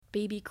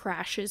Baby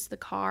crashes the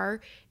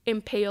car,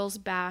 impales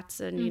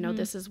Bats, and you know,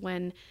 this is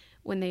when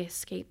they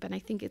escape. And I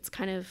think it's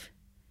kind of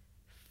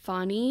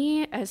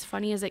funny as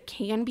it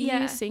can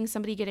be, seeing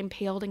somebody get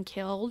impaled and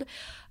killed,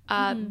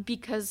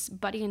 because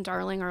Buddy and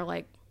Darling are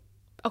like,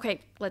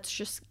 okay, let's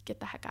just get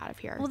the heck out of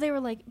here. Well, they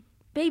were like,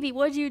 baby,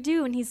 what'd you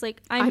do? And he's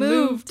like, I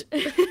moved.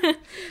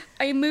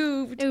 I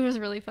moved. It was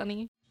really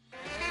funny.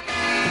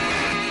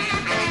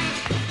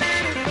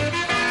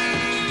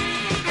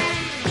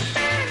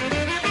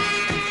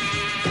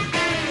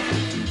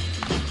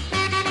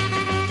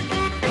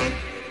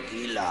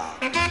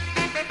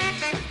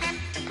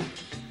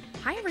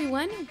 Hi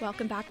everyone,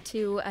 welcome back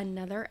to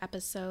another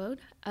episode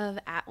of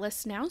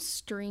Atlas Now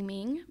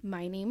Streaming.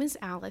 My name is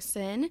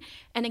Allison,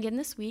 and again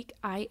this week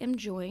I am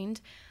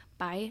joined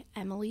by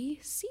Emily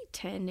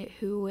Seaton,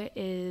 who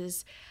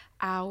is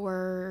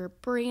our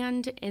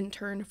brand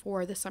intern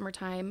for the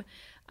summertime,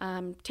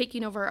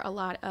 taking over a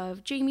lot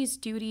of Jamie's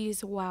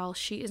duties while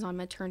she is on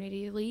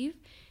maternity leave,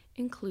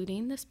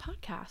 including this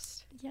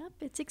podcast. Yep,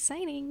 it's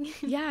exciting.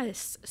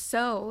 Yes,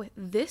 so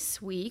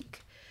this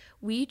week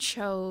we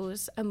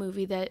chose a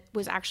movie that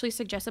was actually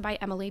suggested by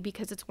Emily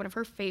because it's one of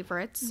her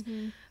favorites.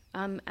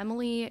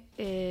 Emily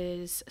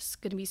is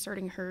going to be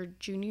starting her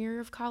junior year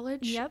of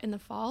college in the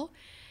fall,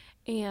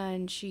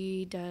 and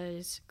she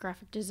does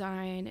graphic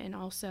design and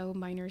also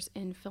minors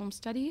in film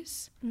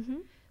studies.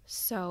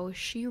 So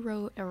she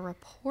wrote a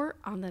report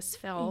on this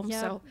film.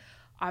 So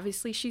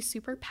obviously she's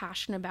super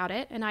passionate about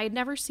it, and I had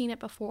never seen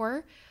it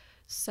before,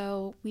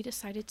 so we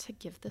decided to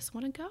give this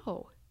one a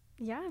go.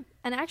 Yeah,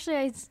 and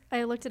actually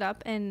I looked it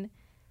up, and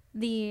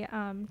the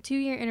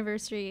 2-year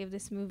anniversary of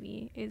this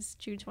movie is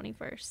June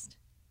 21st.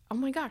 Oh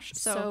my gosh.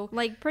 So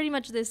like pretty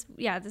much this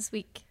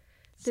week.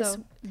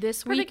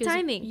 This perfect week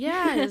timing.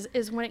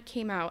 is when it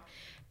came out.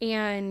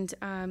 And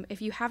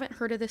if you haven't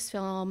heard of this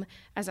film,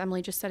 as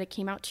Emily just said, it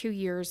came out 2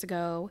 years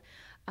ago,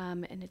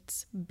 and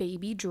it's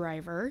Baby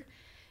Driver.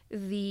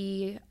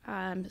 The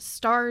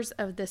stars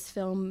of this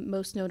film,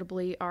 most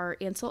notably, are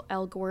Ansel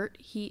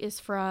Elgort. He is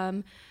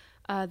from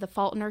The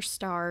Fault in Our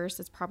Stars.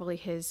 That's probably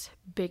his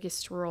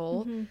biggest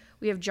role.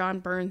 We have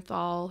John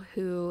Bernthal,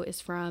 who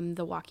is from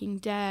The Walking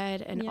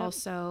Dead, and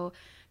also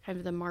kind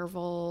of the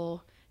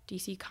Marvel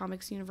DC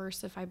Comics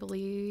universe, if I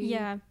believe.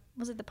 Yeah.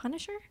 Was it The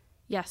Punisher?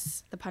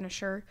 Yes, The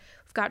Punisher.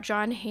 We've got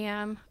John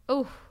Hamm.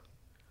 Oh,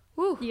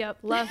 woo,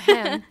 love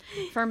him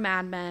for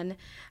Mad Men.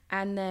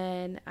 And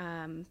then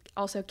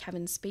also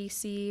Kevin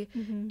Spacey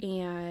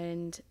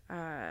and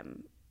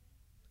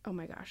oh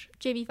my gosh,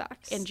 Jamie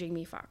Foxx. And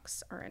Jamie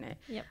Foxx are in it.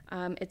 Yep.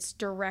 It's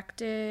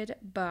directed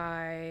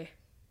by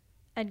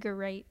Edgar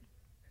Wright.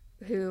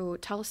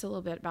 Tell us a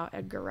little bit about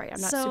Edgar Wright.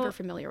 I'm not super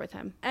familiar with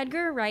him.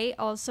 Edgar Wright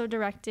also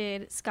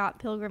directed Scott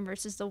Pilgrim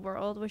vs. the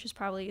World, which is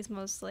probably his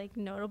most like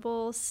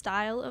notable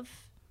style of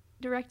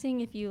directing.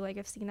 If you like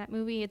have seen that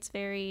movie, it's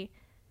very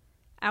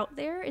out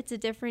there. It's a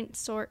different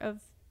sort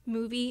of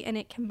movie, and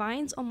it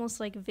combines almost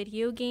like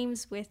video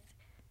games with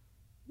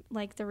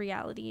like the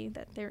reality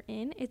that they're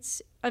in.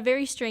 It's a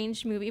very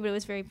strange movie, but it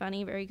was very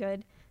funny, very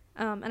good.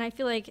 And I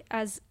feel like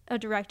as a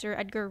director,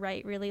 Edgar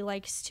Wright really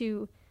likes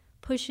to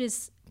push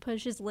his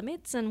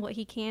limits and what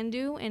he can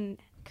do and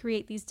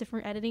create these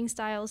different editing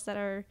styles that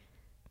are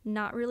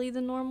not really the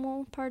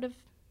normal part of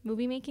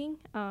movie making.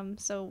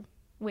 So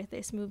with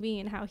this movie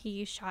and how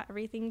he shot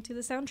everything to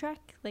the soundtrack,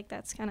 like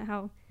that's kind of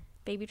how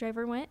Baby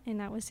Driver went, and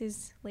that was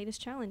his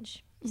latest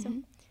challenge.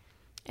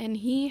 And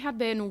he had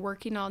been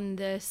working on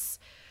this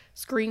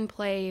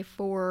screenplay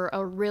for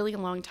a really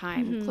long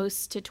time,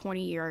 close to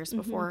 20 years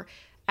before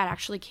it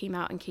actually came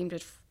out and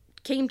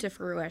came to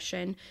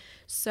fruition.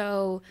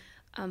 So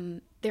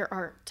there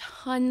are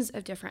tons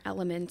of different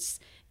elements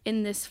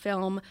in this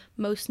film,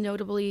 most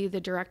notably the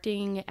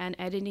directing and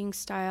editing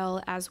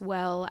style, as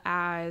well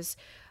as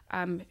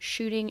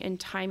shooting and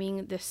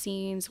timing the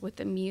scenes with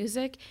the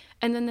music,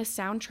 and then the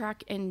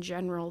soundtrack in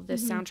general. The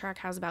soundtrack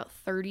has about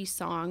 30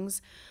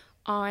 songs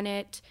on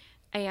it,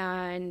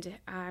 and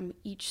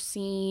each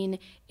scene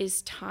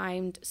is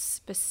timed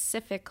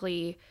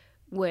specifically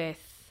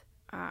with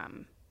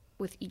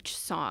each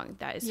song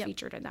that is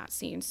featured in that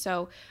scene.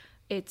 So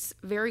it's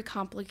very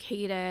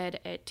complicated.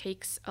 It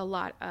takes a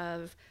lot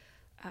of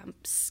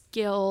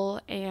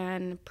skill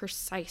and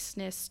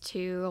preciseness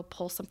to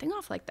pull something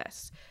off like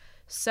this.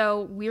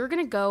 So we're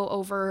going to go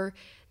over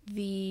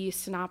the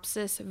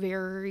synopsis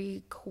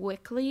very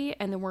quickly,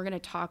 and then we're going to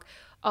talk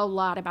a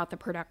lot about the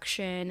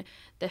production,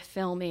 the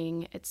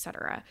filming,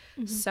 etc.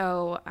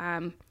 So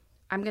I'm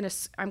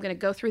gonna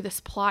go through this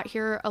plot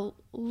here a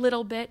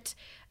little bit,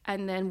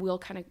 and then we'll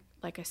kind of,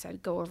 like I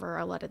said, go over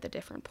a lot of the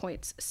different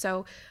points.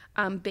 So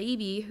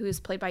Baby, who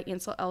is played by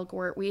Ansel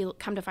Elgort, we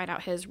come to find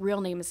out his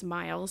real name is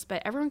Miles,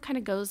 but everyone kind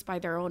of goes by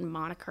their own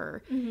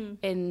moniker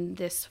in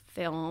this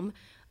film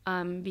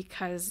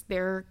because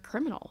they're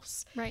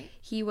criminals. Right.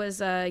 He was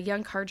a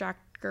young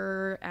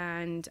carjacker,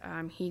 and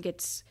he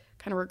gets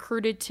kind of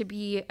recruited to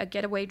be a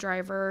getaway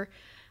driver.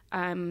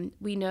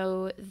 We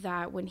know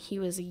that when he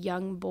was a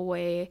young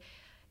boy,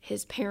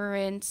 his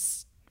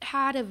parents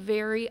had a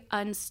very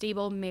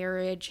unstable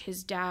marriage.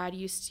 His dad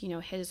used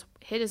to,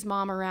 hit his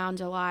mom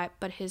around a lot,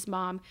 but his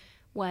mom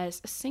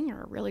was a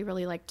singer, really,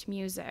 really liked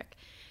music.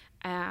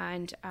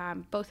 And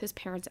both his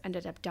parents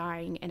ended up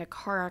dying in a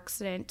car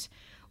accident.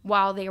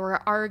 While they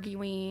were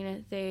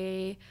arguing,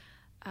 they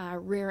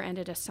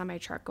rear-ended a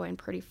semi-truck going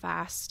pretty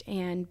fast,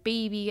 and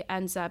baby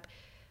ends up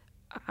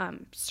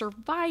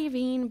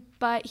surviving,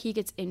 but he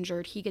gets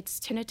injured. He gets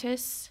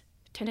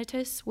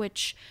tinnitus,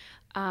 which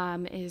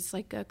is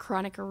like a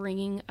chronic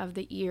ringing of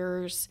the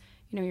ears.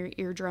 Your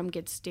eardrum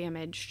gets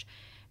damaged,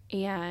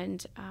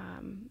 and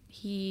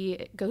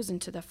he goes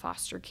into the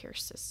foster care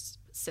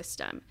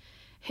system.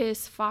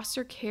 His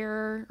foster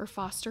care or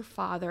foster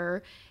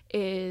father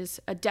is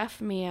a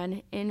deaf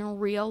man in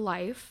real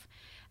life,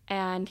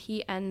 and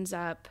he ends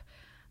up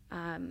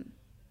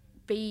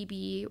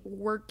baby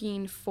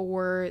working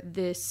for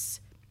this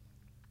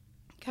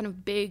kind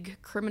of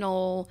big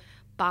criminal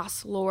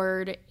boss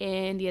lord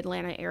in the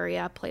Atlanta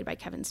area, played by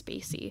Kevin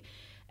Spacey.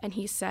 And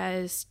he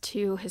says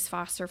to his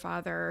foster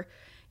father,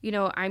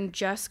 I'm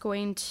just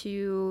going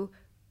to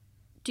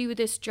do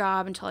this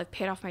job until I've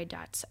paid off my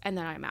debts, and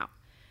then I'm out.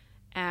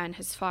 And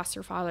his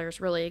foster father is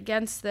really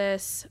against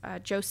this,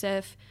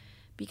 Joseph,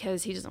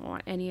 because he doesn't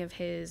want any of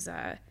his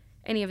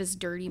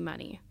dirty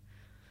money.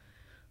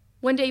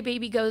 One day,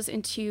 baby goes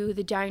into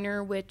the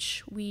diner,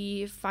 which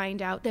we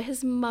find out that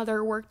his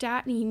mother worked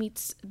at, and he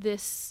meets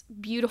this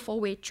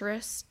beautiful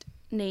waitress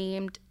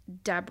named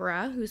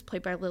Deborah, who's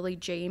played by Lily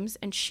James,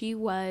 and she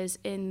was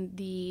in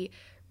the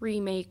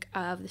remake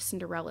of the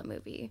Cinderella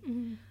movie,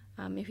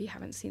 if you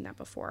haven't seen that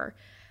before.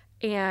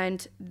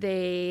 And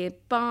they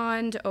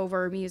bond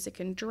over music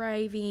and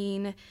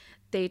driving.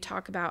 They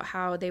talk about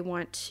how they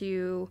want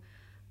to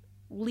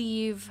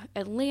leave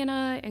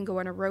Atlanta and go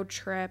on a road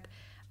trip.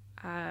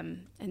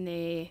 And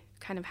they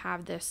kind of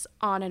have this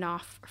on and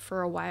off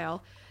for a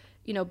while.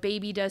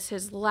 Baby does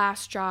his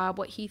last job,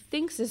 what he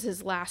thinks is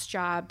his last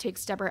job,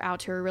 takes Deborah out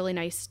to a really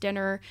nice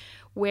dinner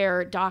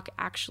where Doc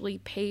actually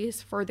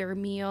pays for their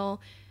meal.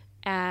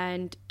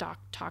 And Doc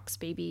talks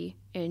baby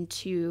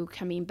into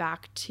coming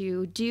back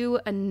to do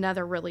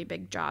another really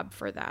big job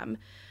for them.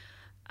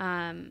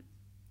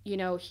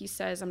 He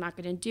says, I'm not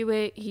going to do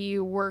it. He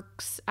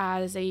works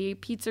as a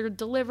pizza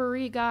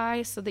delivery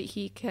guy so that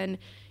he can,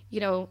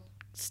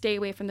 stay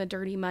away from the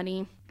dirty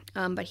money.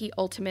 But he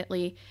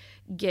ultimately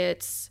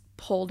gets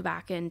pulled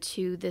back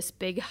into this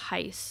big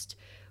heist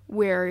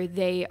where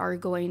they are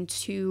going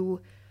to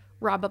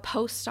rob a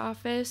post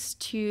office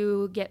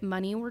to get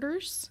money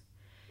orders.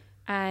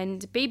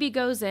 And baby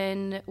goes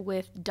in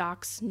with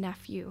Doc's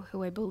nephew,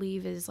 who I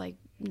believe is like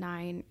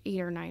 8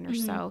 or 9 or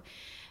so.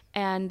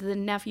 And the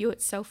nephew,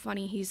 it's so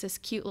funny. He's this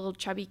cute little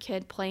chubby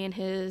kid playing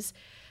his,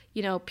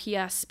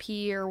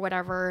 PSP or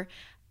whatever.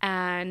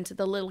 And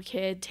the little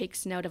kid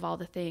takes note of all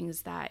the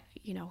things that,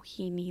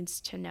 he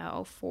needs to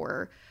know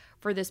for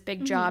this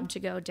big job to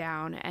go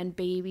down. And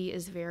baby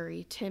is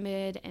very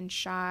timid and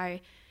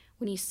shy.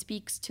 When he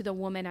speaks to the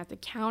woman at the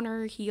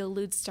counter, he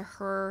alludes to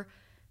her,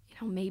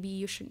 maybe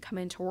you shouldn't come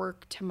into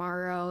work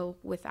tomorrow,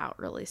 without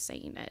really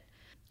saying it.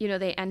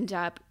 They end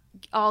up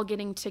all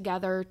getting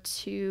together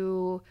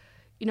to,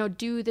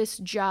 do this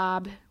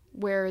job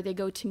where they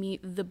go to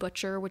meet the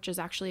butcher, which is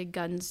actually a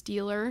guns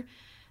dealer.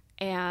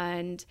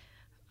 And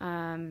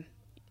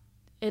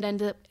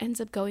it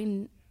ends up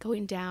going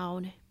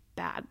down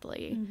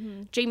badly.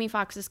 Jamie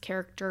Foxx's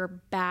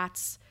character,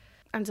 Bats,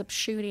 ends up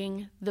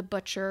shooting the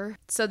butcher.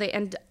 So they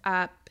end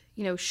up,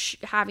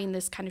 having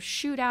this kind of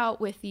shootout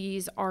with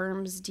these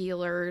arms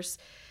dealers.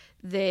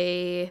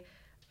 They,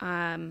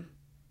 Doc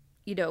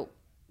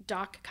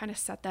kind of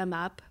set them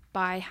up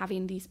by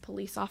having these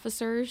police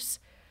officers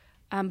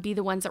be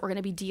the ones that were going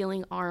to be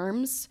dealing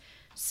arms.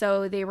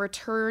 So they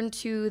return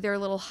to their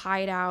little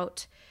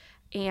hideout,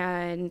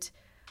 and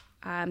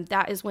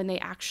that is when they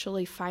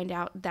actually find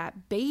out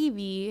that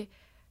baby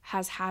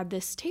has had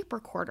this tape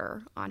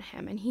recorder on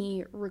him, and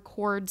he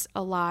records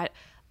a lot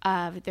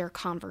of their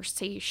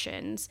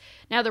conversations.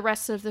 Now the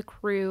rest of the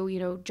crew,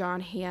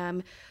 John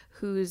Hamm,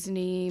 whose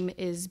name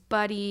is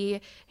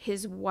Buddy,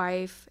 his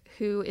wife,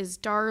 who is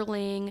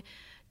Darling,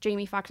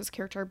 Jamie Foxx's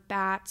character,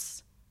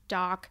 Bats,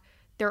 Doc,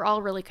 they're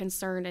all really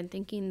concerned and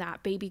thinking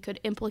that baby could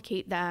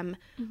implicate them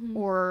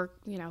or,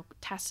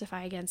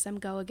 testify against them,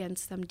 go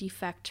against them,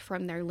 defect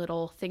from their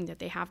little thing that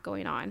they have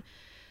going on.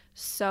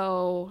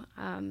 So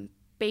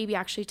baby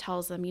actually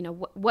tells them,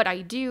 what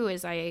I do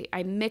is I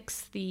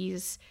mix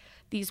these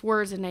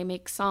words and I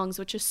make songs,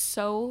 which is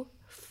so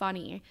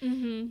funny.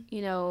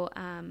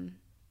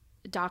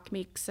 Doc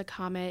makes a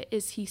comment,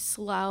 is he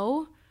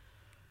slow?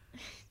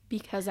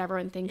 Because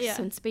everyone thinks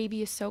since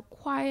baby is so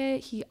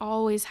quiet, he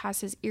always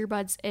has his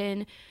earbuds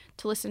in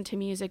to listen to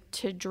music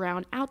to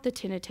drown out the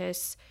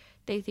tinnitus.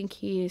 They think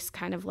he's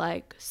kind of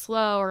like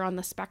slow or on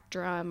the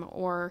spectrum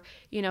or,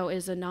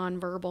 is a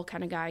nonverbal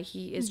kind of guy.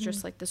 He is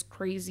just like this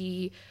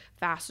crazy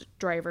fast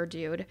driver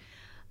dude.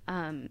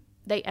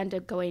 They end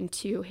up going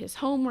to his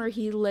home where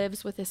he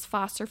lives with his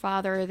foster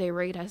father. They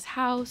raid his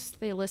house.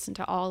 They listen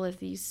to all of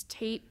these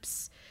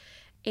tapes.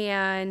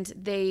 and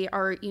they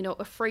are,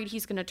 afraid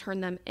he's going to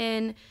turn them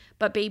in.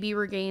 But Baby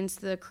regains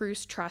the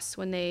crew's trust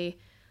when they,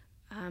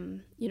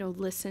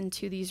 listen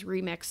to these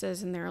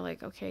remixes, and they're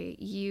like, okay,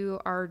 you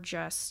are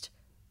just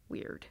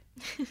weird.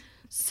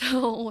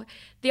 So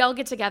they all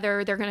get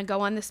together. They're going to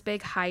go on this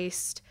big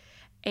heist,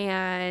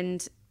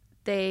 and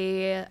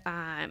they,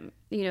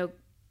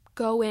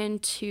 go in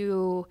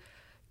to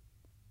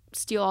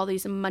steal all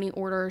these money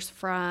orders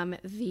from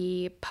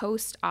the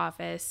post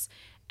office.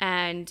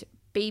 And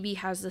Baby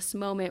has this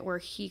moment where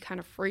he kind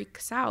of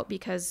freaks out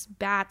because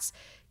Bats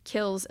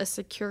kills a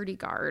security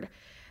guard.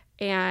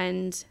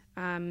 And,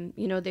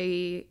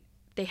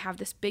 they have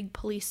this big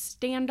police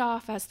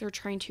standoff as they're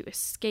trying to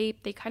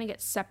escape. They kind of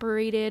get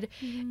separated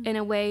in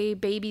a way.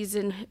 Baby's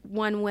in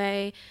one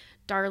way,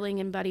 Darling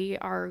and Buddy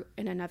are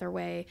in another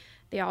way.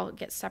 They all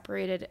get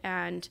separated,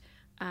 and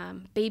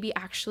Baby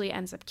actually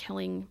ends up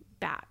killing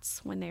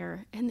Bats when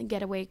they're in the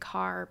getaway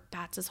car.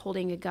 Bats is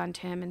holding a gun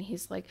to him, and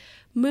he's like,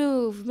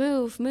 move,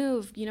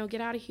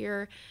 get out of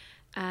here.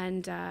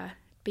 And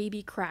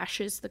Baby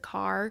crashes the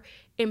car,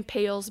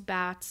 impales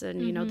Bats,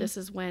 and, this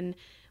is when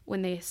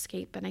they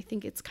escape. And I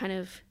think it's kind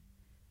of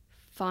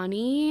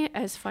funny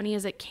as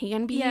it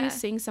can be,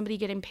 seeing somebody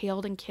get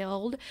impaled and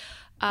killed,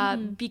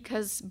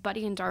 because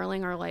Buddy and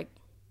Darling are like,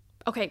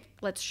 okay,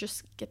 let's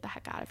just get the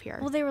heck out of here.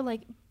 Well, they were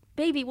like,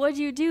 baby, what'd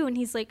you do? And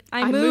he's like,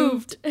 I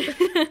moved.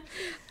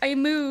 I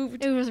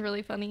moved. It was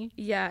really funny.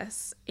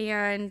 Yes.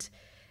 And,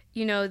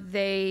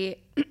 they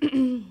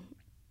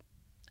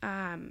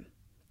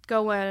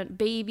go on,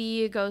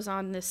 Baby goes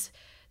on this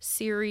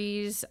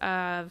series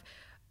of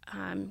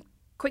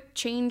quick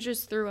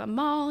changes through a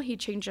mall. He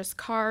changes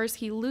cars.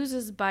 He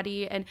loses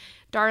Buddy, and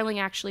Darling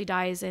actually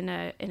dies in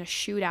a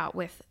shootout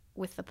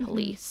with the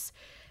police.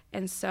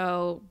 And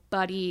so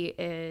Buddy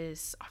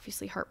is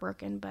obviously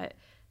heartbroken, but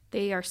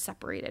they are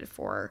separated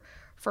for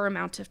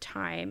amount of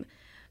time.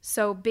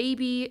 So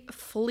Baby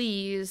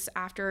flees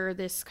after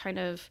this kind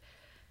of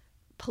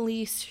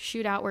police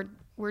shootout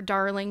where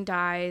Darling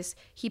dies.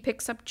 He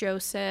picks up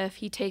Joseph.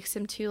 He takes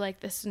him to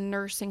like this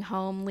nursing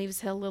home,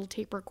 leaves a little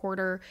tape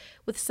recorder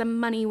with some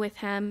money with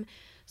him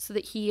so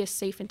that he is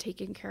safe and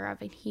taken care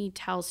of. And he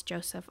tells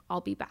Joseph,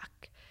 I'll be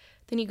back.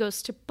 Then he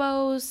goes to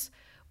Beau's,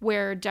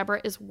 where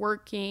Deborah is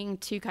working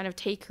to kind of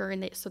take her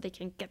so they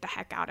can get the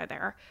heck out of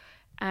there.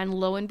 And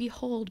lo and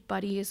behold,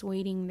 Buddy is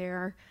waiting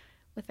there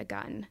with a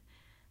gun.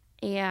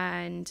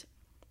 And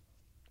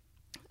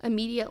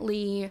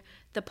immediately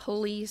the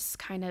police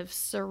kind of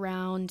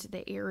surround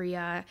the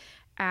area,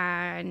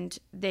 and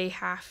they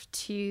have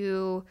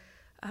to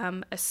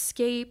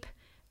escape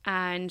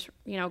and,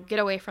 get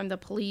away from the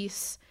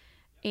police.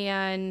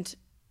 And,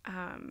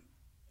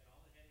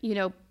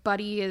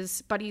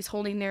 Buddy's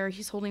holding there.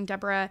 He's holding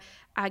Deborah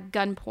at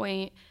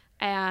gunpoint,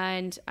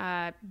 and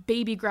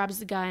Baby grabs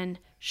the gun,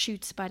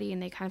 shoots Buddy,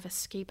 and they kind of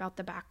escape out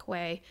the back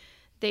way.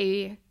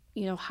 They,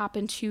 hop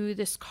into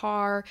this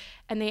car,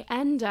 and they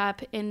end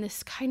up in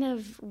this kind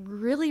of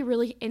really,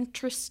 really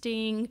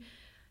interesting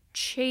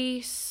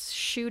chase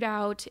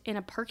shootout in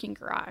a parking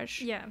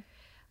garage. Yeah.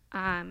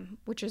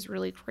 Which is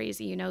really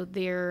crazy.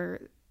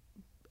 Their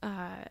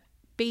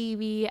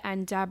Baby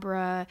and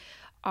Deborah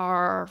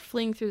are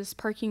fleeing through this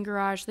parking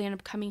garage. They end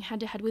up coming head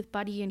to head with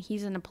Buddy, and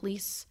he's in a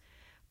police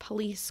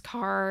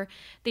car.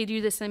 They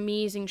do this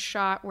amazing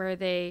shot where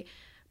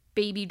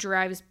Baby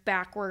drives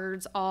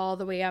backwards all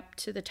the way up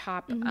to the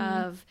top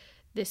of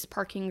this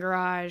parking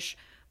garage.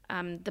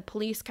 The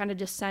police kind of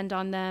descend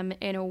on them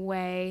in a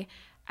way,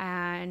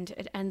 and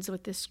it ends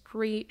with this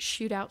great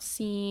shootout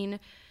scene,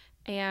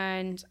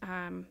 and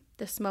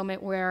this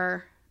moment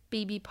where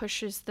Baby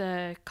pushes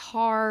the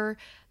car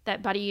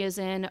that Buddy is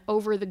in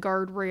over the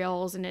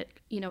guardrails, and it,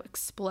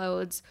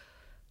 explodes.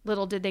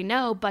 Little did they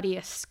know, Buddy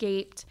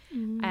escaped,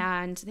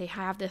 and they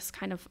have this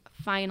kind of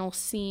final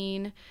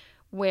scene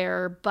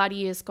where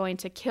Buddy is going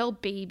to kill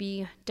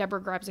Baby.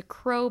 Deborah grabs a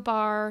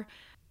crowbar.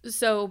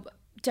 So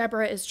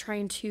Deborah is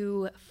trying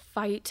to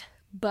fight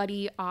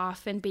Buddy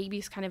off, and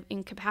Baby's kind of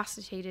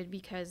incapacitated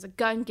because a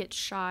gun gets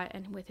shot,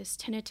 and with his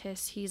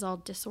tinnitus, he's all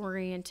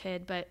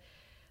disoriented, but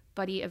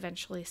Buddy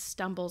eventually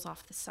stumbles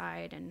off the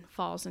side and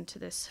falls into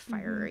this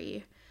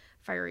fiery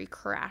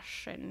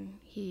crash, and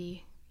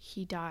he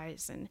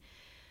dies. And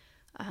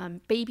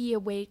Baby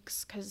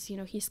awakes because,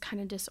 he's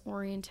kind of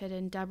disoriented,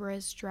 and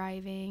Deborah's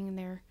driving, and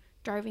they're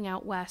driving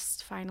out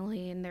west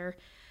finally, and they're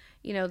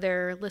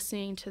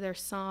listening to their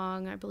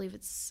song. I believe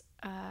it's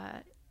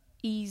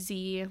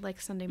Easy,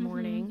 like Sunday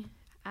morning.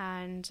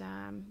 And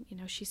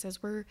she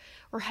says, we're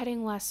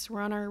heading west,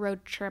 we're on our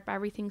road trip,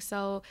 everything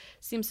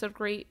seems so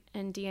great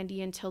and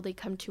dandy until they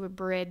come to a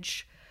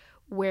bridge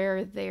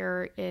where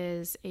there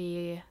is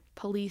a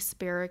police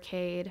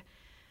barricade.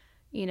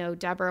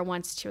 Deborah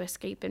wants to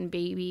escape, and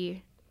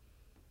Baby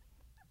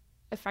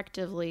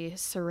effectively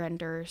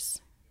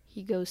surrenders.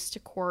 He goes to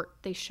court.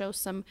 They show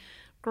some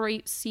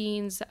great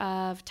scenes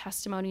of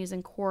testimonies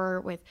in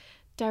court, with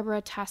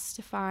Deborah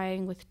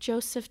testifying, with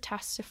Joseph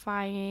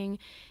testifying,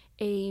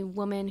 a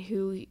woman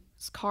who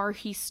car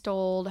he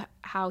stole,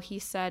 how he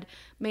said,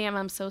 "Ma'am,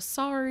 I'm so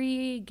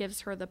sorry,"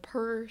 gives her the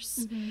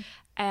purse.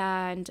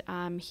 And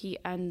he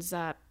ends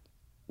up,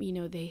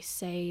 they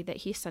say that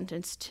he's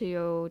sentenced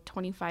to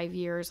 25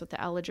 years with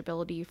the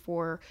eligibility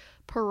for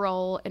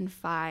parole and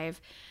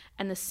 5.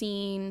 And the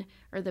scene,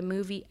 or the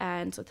movie,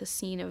 ends with a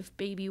scene of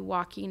Baby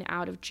walking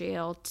out of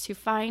jail to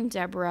find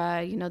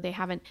Deborah. They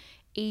haven't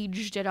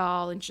aged at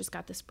all, and she's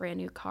got this brand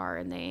new car,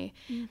 and they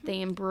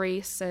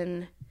embrace,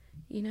 and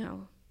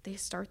they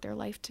start their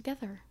life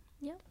together.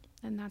 Yep.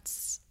 And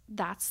that's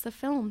the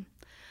film.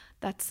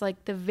 That's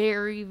like the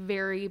very,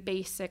 very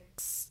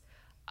basics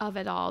of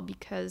it all,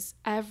 because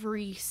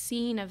every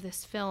scene of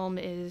this film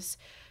is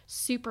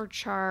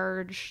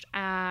supercharged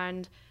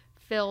and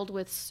filled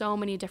with so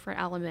many different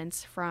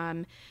elements,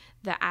 from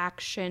the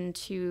action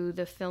to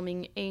the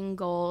filming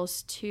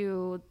angles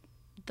to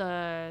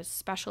the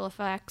special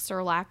effects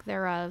or lack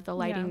thereof, the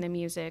lighting, the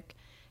music,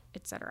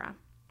 etc.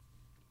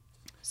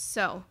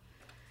 So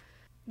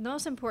the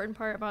most important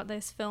part about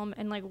this film,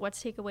 and like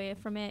what's take away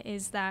from it,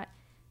 is that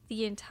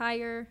the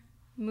entire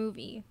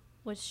movie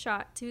was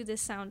shot to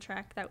this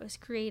soundtrack that was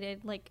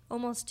created like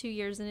almost 2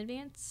 years in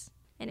advance,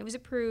 and it was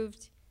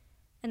approved,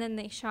 and then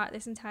they shot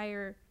this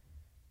entire,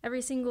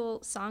 every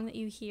single song that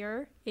you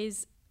hear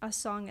is a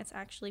song that's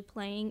actually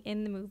playing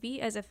in the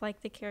movie, as if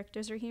like the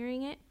characters are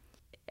hearing it.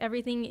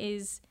 Everything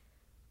is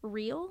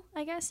real,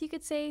 I guess you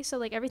could say. So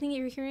like everything that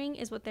you're hearing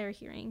is what they're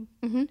hearing,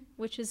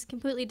 which is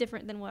completely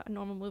different than what a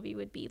normal movie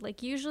would be.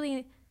 Like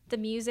usually the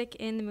music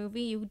in the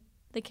movie,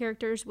 the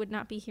characters would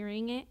not be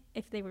hearing it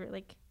if they were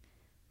like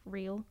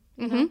real,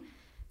 you know?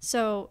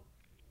 So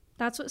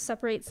that's what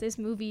separates this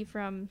movie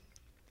from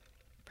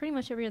pretty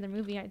much every other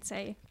movie, I'd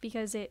say,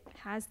 because it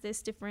has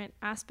this different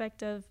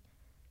aspect of,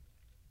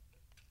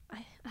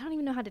 I don't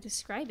even know how to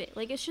describe it.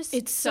 Like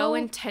it's so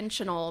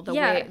intentional, the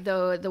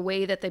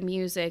way that the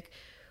music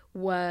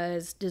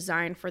was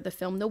designed for the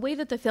film. The way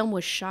that the film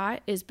was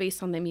shot is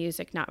based on the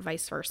music, not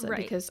vice versa.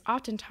 Right. Because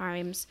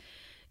oftentimes,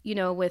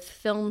 with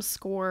film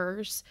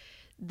scores,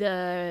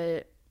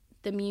 the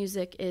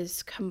music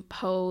is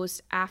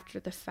composed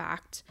after the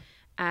fact,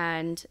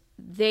 and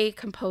they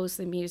compose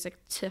the music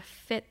to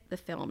fit the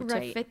film,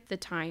 to fit the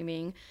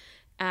timing.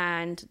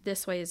 And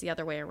this way is the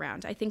other way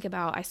around. I think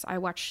about, I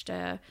watched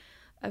a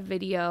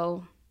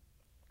video,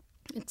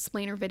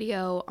 explainer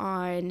video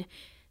on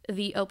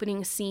the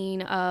opening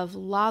scene of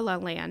La La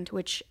Land,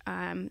 which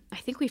I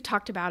think we've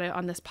talked about it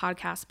on this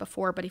podcast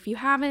before, but if you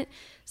haven't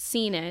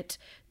seen it,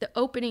 the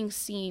opening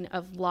scene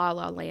of La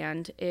La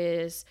Land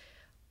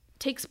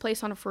takes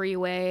place on a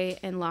freeway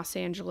in Los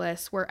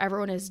Angeles where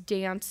everyone is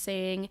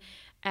dancing,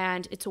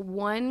 and it's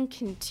one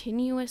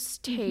continuous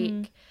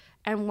take.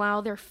 And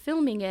while they're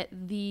filming it,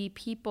 the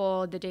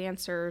people, the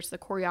dancers, the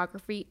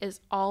choreography is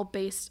all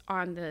based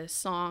on the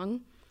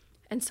song.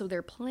 And so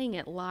they're playing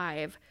it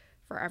live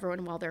for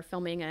everyone while they're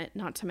filming it,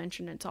 not to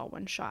mention it's all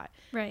one shot.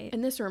 Right.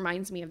 And this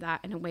reminds me of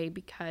that in a way,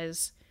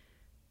 because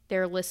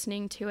they're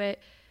listening to it.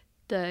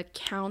 The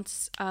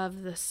counts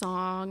of the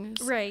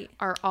songs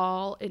are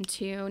all in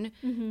tune.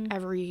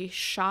 Every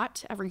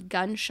shot, every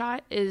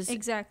gunshot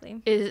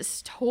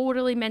is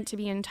totally meant to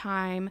be in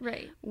time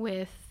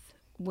with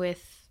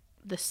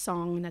the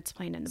song that's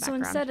playing in the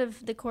background. So instead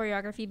of the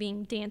choreography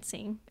being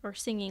dancing or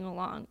singing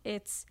along,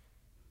 it's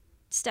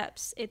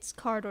steps, it's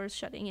car doors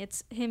shutting,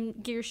 it's him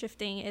gear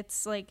shifting,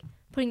 it's like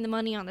putting the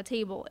money on the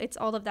table. It's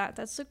all of that.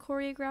 That's the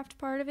choreographed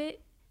part of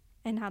it,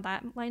 and how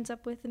that lines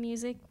up with the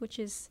music, which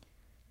is,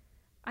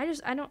 I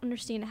don't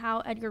understand how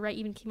Edgar Wright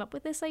even came up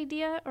with this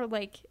idea, or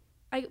like,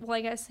 I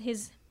guess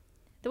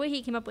the way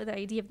he came up with the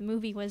idea of the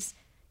movie was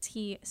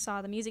he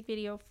saw the music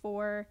video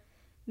for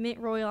Mint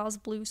Royale's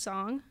Blue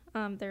Song.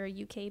 They're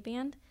a UK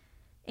band,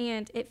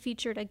 and it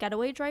featured a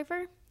getaway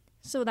driver.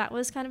 So that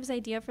was kind of his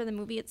idea for the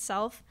movie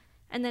itself.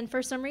 And then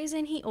for some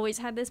reason, he always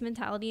had this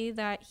mentality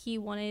that he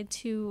wanted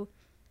to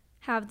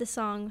have the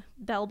song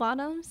Bell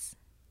Bottoms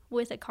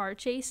with a car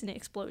chase and an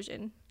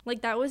explosion.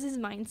 Like, that was his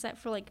mindset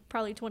for like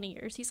probably 20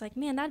 years. He's like,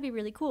 man, that'd be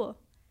really cool.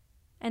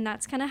 And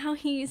that's kind of how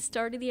he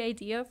started the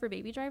idea for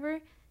Baby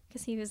Driver,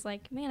 because he was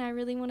like, man, I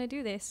really want to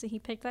do this. So he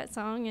picked that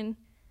song, and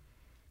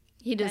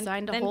he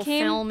designed a whole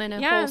film and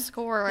a whole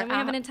score. Then we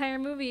have an entire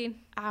movie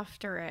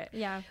after it.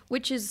 Yeah.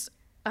 Which is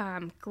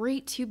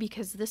great, too,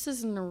 because this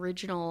is an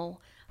original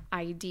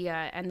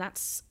idea, and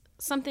that's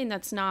something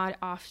that's not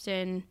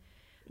often,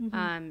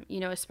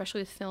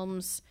 especially with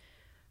films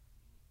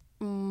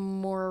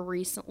more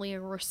recently.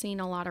 We're seeing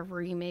a lot of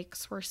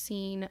remakes. We're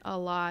seeing a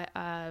lot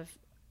of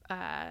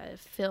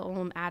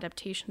film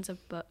adaptations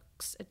of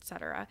books,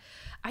 etc.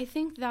 I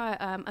think that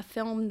a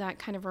film that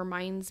kind of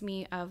reminds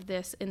me of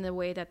this in the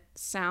way that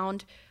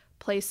sound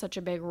plays such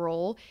a big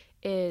role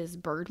is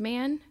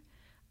Birdman.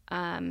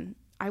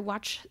 I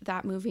watched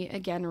that movie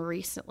again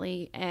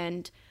recently,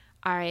 and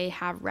I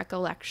have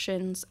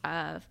recollections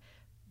of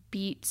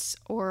beats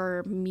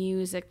or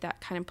music that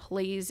kind of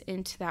plays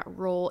into that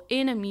role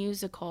in a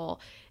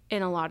musical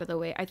in a lot of the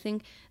way. I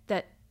think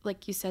that,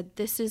 like you said,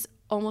 this is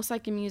almost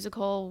like a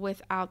musical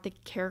without the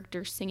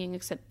characters singing,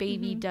 except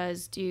Baby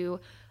does do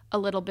a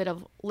little bit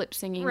of lip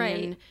singing,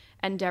 Right.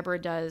 and Deborah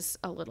does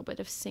a little bit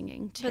of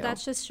singing too. But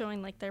that's just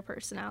showing like their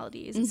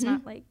personalities. It's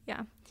not like,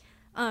 yeah.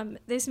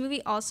 This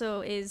movie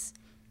also is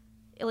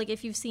like,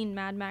 if you've seen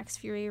Mad Max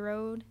Fury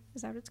Road,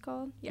 is that what it's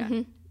called?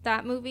 Yeah.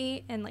 That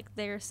movie and like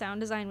their sound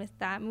design with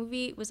that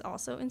movie was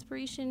also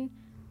inspiration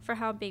for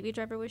how Baby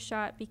Driver was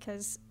shot,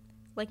 because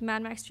like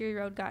Mad Max Fury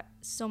Road got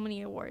so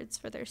many awards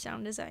for their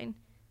sound design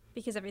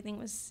because everything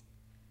was,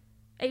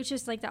 it's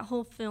just like that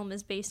whole film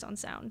is based on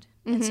sound.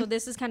 And so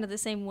this is kind of the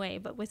same way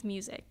but with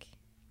music.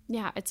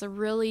 Yeah, it's a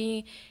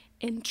really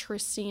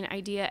interesting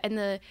idea, and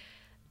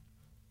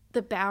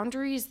the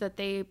boundaries that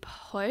they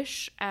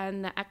push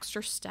and the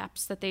extra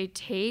steps that they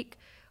take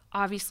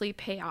obviously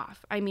pay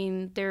off. I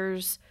mean,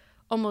 there's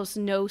almost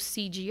no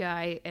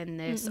CGI in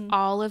this.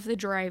 All of the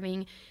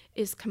driving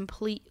is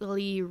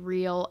completely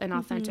real and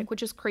authentic,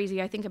 which is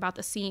crazy. I think about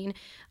the scene,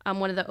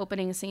 one of the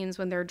opening scenes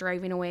when they're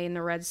driving away in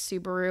the red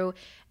Subaru,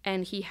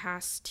 and he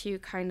has to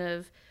kind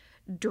of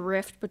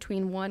drift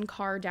between one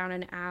car down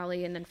an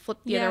alley and then flip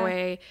the other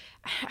way.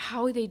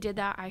 How they did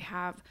that, I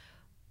have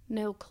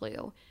no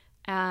clue.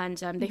 And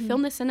they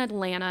filmed this in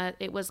Atlanta.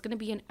 It was going to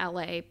be in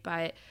LA,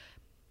 but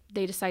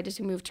they decided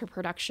to move to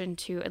production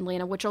to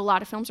Atlanta, which a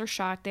lot of films are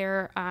shot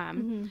there.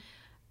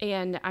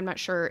 And I'm not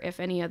sure if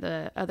any of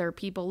the other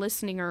people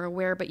listening are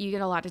aware, but you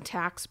get a lot of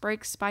tax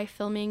breaks by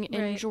filming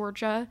in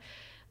Georgia.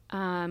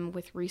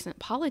 With recent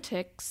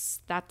politics,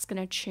 that's going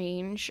to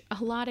change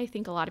a lot. I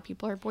think a lot of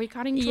people are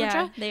boycotting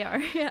Georgia. Yeah, they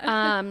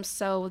are.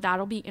 So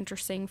that'll be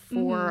interesting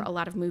for a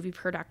lot of movie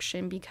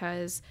production,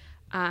 because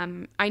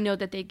I know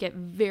that they get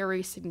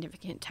very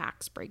significant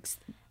tax breaks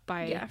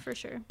by for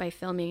sure, by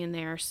filming in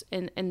there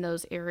in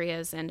those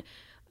areas. And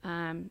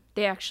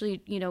they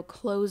actually,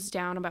 closed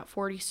down about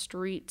 40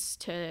 streets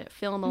to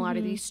film a lot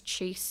of these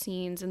chase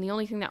scenes. And the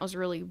only thing that was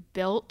really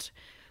built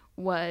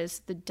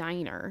was the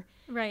diner.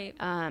 Right.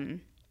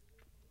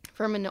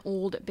 From an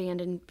old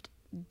abandoned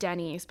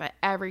Denny's, but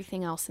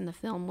everything else in the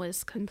film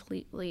was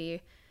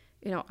completely,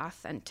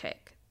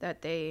 authentic,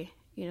 that they,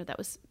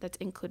 that's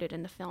included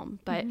in the film.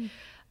 But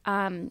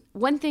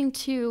one thing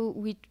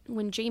too,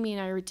 when Jamie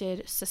and I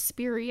did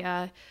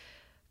Suspiria,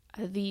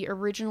 the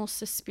original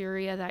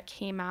Suspiria that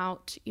came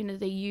out,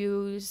 they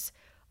use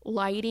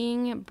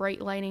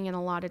bright lighting in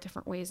a lot of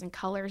different ways and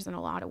colors in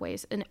a lot of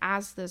ways. And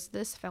as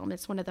this film,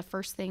 it's one of the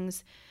first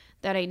things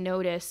that I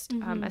noticed,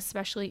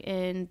 especially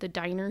in the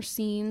diner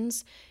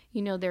scenes.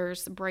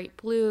 There's bright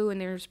blue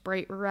and there's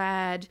bright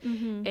red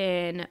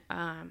in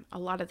a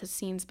lot of the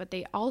scenes, but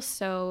they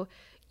also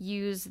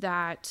use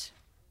that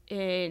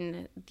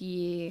in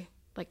the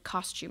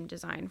costume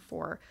design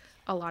for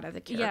a lot of the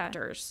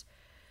characters.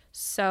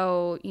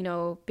 So,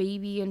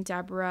 Baby and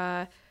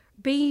Deborah,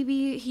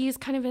 Baby, he's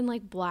kind of in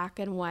black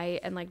and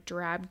white and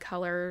drab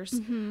colors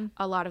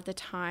a lot of the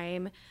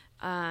time.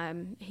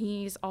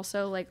 He's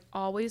also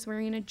always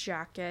wearing a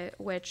jacket,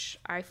 which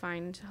I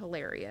find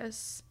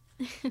hilarious.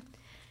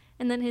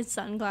 And then his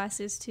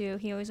sunglasses too.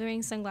 He always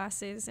wearing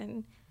sunglasses,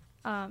 and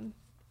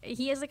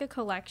he has a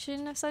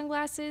collection of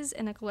sunglasses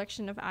and a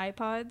collection of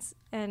iPods.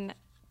 And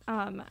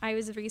I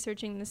was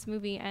researching this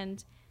movie,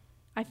 and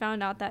I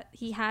found out that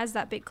he has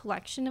that big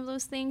collection of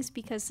those things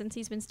because since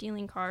he's been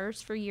stealing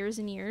cars for years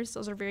and years,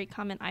 those are very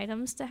common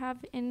items to have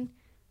in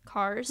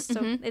cars.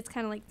 So it's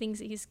kind of things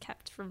that he's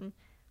kept from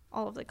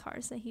all of the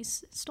cars that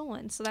he's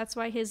stolen. So that's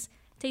why his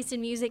taste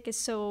in music is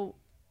so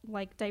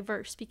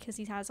diverse, because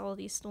he has all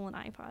these stolen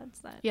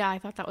iPods. I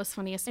thought that was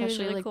funny,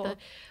 especially really cool. The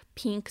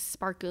pink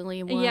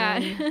sparkly one.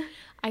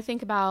 I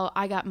think about,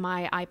 I got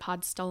my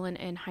iPod stolen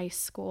in high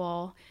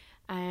school,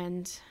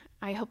 and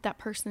I hope that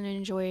person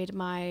enjoyed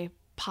my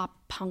pop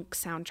punk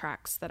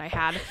soundtracks that I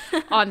had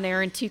on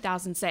there in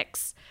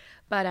 2006.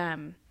 But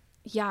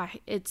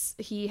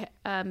he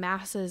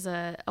amasses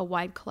a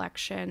wide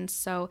collection,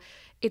 so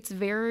it's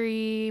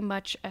very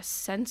much a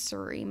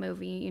sensory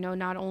movie,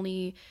 not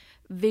only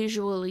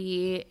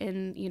visually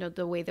in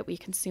the way that we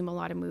consume a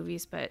lot of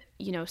movies, but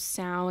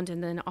sound,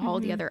 and then all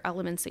the other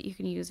elements that you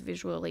can use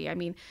visually. I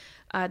mean,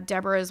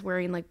 Deborah is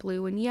wearing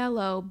blue and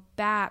yellow,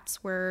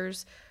 Bats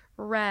wears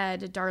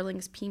red,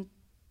 Darling's pink,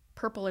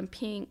 purple and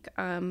pink,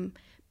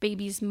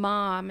 Baby's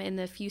mom, in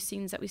the few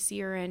scenes that we see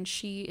her in,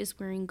 she is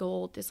wearing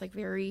gold, this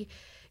very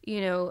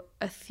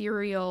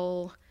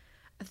ethereal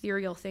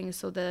thing.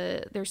 So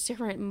there's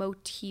different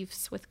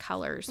motifs with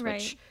colors,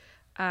 which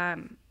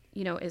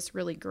is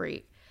really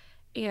great.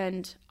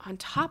 And on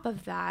top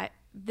of that,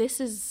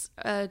 this is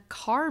a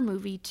car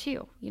movie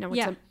too.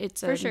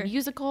 It's a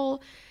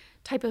musical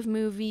type of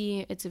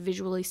movie. It's a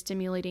visually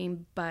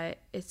stimulating, but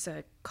it's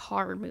a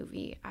car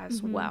movie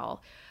as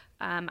well.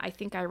 I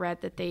think I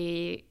read that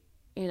they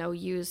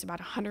used about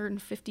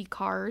 150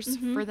 cars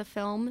for the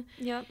film.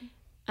 Yep.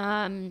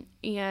 And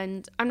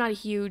I'm not a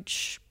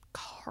huge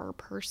car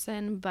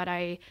person, but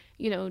I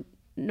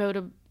noticed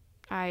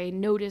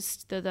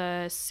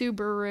the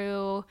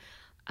Subaru,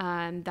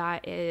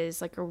 that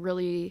is a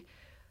really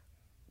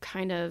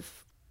kind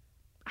of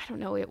I don't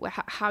know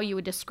how you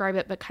would describe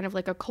it, but kind of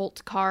like a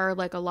cult car,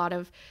 like a lot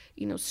of,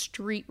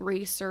 street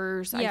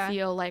racers, I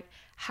feel like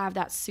have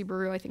that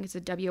Subaru. I think it's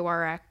a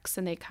WRX,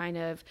 and they kind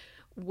of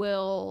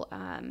will,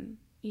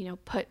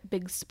 put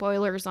big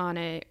spoilers on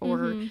it,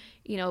 or,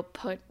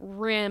 put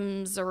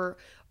rims or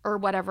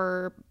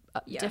whatever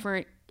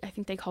different, I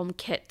think they call them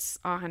kits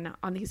on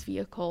these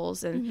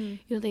vehicles. And,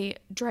 they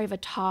drive a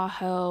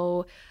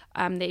Tahoe.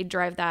 They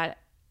drive that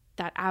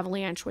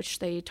Avalanche, which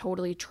they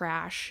totally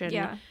trash.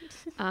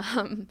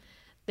 And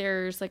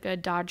there's like a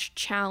Dodge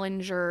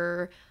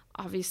Challenger,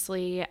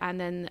 obviously, and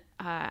then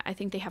I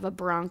think they have a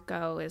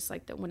Bronco is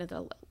like one of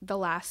the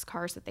last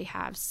cars that they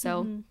have.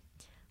 So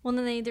well,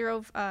 then they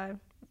drove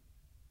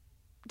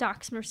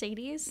Doc's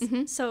Mercedes.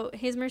 So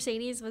his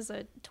Mercedes was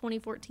a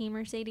 2014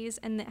 Mercedes,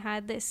 and it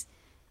had this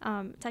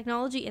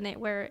technology in it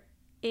where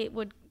it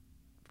would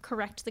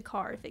correct the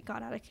car if it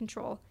got out of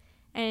control.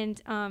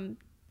 And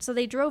so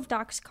they drove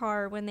Doc's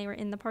car when they were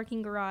in the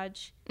parking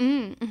garage,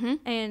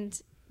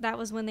 and that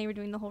was when they were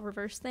doing the whole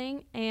reverse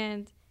thing.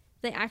 And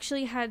they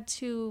actually had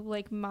to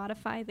like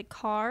modify the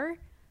car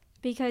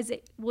because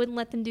it wouldn't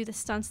let them do the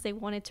stunts they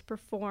wanted to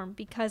perform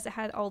because it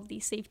had all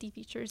these safety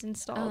features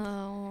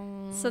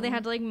installed. So they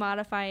had to like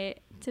modify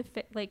it to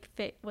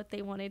fit what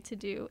they wanted to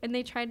do. And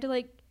they tried to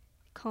like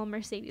call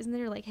Mercedes, and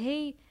they were like,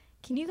 "Hey,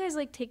 can you guys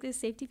like take this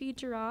safety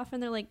feature off?"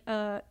 And they're like,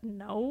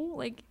 no,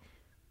 like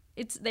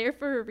it's there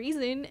for a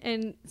reason.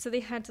 And so they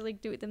had to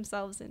like do it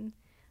themselves. And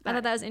I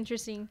thought that was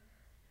interesting.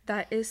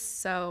 That is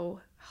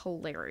so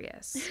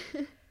hilarious.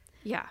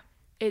 Yeah.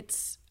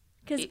 It's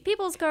because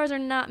people's cars are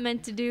not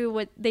meant to do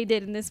what they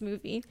did in this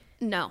movie.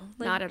 No,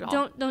 like, not at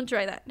all. Don't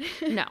try that.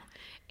 No.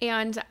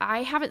 And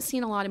I haven't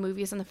seen a lot of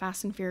movies in the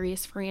Fast and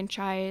Furious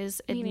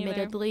franchise,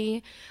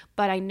 admittedly,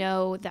 but I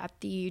know that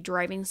the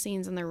driving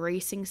scenes and the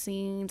racing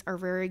scenes are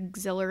very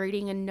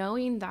exhilarating. And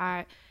knowing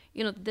that,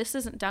 this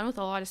isn't done with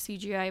a lot of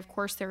CGI. Of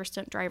course, there are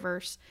stunt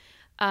drivers.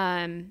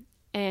 And,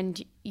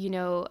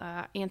 Ansel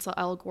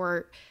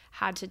Elgort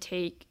had to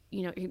take,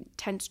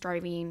 intense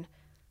driving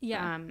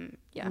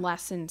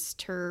lessons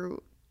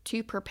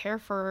to prepare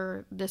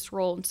for this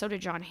role, and so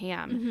did John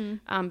Hamm,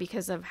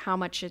 because of how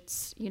much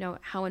it's,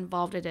 how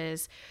involved it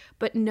is.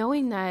 But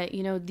knowing that,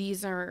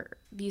 these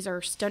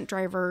are stunt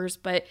drivers,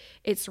 but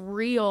it's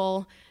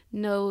real,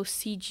 no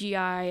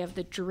CGI of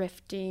the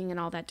drifting and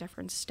all that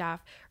different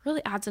stuff,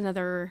 really adds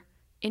another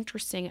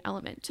interesting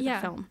element to the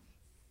film.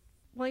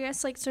 Well, I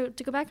guess, like, so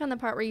to go back on the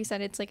part where you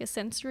said it's like a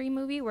sensory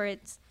movie where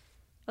it's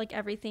like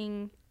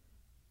everything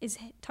is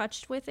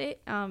touched with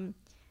it.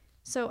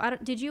 So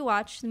did you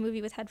watch the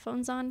movie with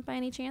headphones on by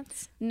any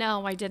chance?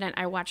 No, I didn't.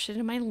 I watched it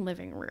in my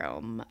living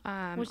room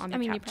on the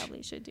couch. You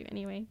probably should do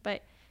anyway.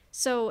 But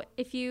so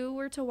if you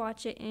were to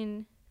watch it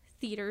in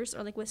theaters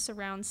or like with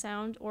surround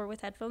sound or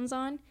with headphones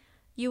on,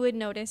 you would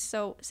notice.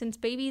 So since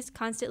babies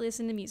constantly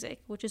listen to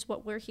music, which is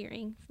what we're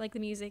hearing, like the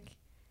music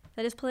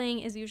that is playing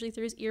is usually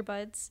through his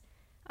earbuds.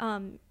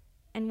 And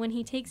when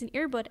he takes an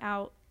earbud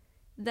out,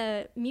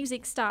 the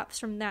music stops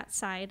from that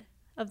side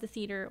of the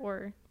theater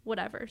or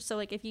whatever. So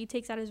like if he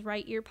takes out his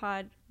right ear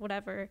pod,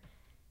 whatever,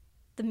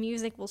 the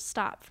music will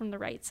stop from the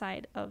right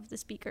side of the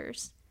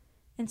speakers.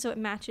 And so it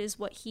matches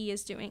what he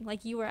is doing.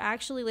 Like you are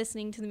actually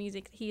listening to the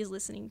music he is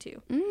listening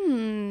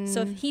to.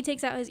 So if he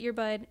takes out his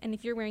earbud and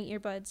if you're wearing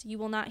earbuds, you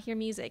will not hear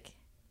music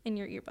in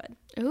your earbud.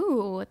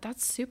 Ooh,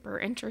 that's super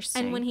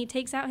interesting. And when he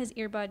takes out his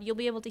earbud, you'll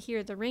be able to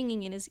hear the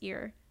ringing in his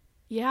ear.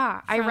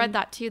 Yeah, I read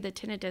that too, the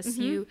tinnitus.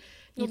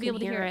 You'll be able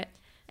to hear it.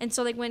 And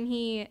so like when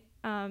he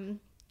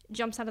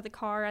jumps out of the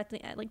car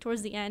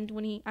towards the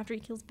end after he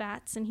kills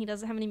bats and he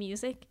doesn't have any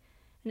music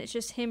and it's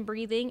just him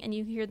breathing and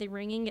you hear the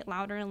ringing get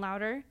louder and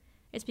louder,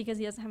 it's because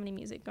he doesn't have any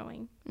music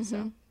going.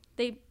 So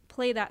they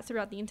play that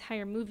throughout the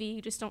entire movie.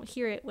 You just don't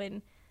hear it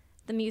when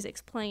the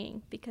music's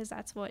playing because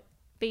that's what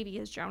Baby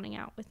is drowning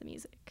out with the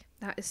music.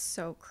 That is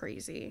so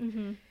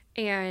crazy.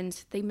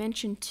 And they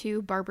mentioned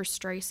too Barbra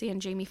Streisand.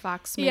 Jamie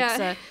Foxx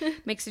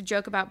makes a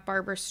joke about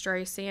Barbra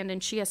Streisand,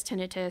 and she has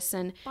tinnitus.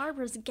 And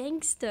Barbara's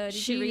gangsta.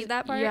 Did you read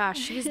that part? Yeah,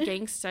 she's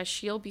gangsta.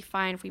 She'll be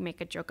fine if we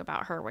make a joke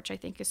about her, which I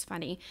think is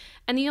funny.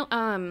 And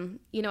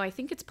I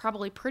think it's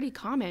probably pretty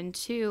common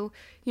too,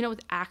 with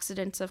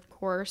accidents, of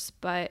course.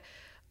 But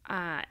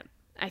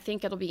I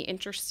think it'll be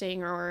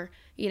interesting, or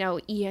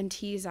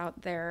ENTs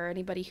out there,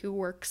 anybody who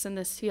works in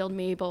this field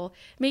may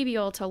be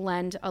able to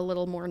lend a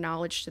little more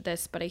knowledge to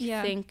this. But I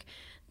think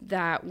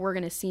that we're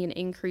going to see an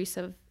increase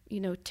of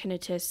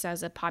tinnitus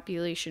as a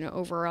population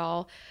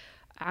overall,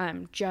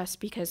 just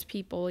because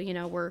people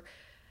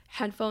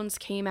headphones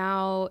came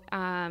out,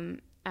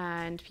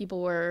 and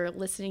people were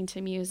listening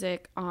to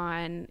music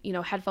on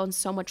headphones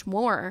so much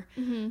more.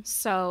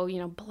 So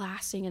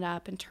blasting it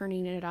up and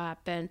turning it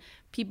up, and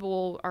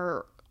people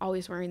are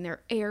always wearing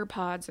their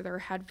AirPods or their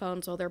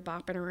headphones while they're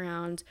bopping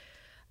around.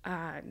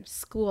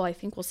 School, I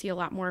think we'll see a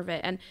lot more of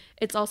it. And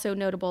it's also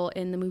notable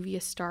in the movie A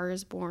Star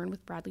is Born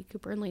with Bradley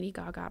Cooper and Lady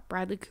Gaga.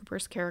 Bradley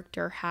Cooper's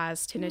character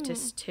has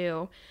tinnitus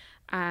too.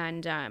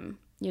 And,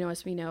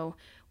 as we know,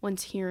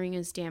 once hearing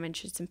is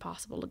damaged, it's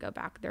impossible to go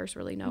back. There's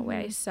really no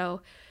way. So,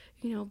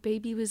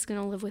 Baby was going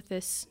to live with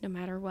this no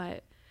matter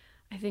what.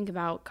 I think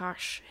about,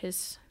 gosh,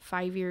 his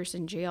 5 years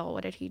in jail.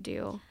 What did he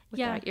do with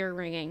that ear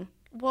ringing?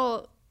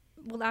 Well,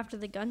 after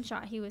the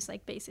gunshot, he was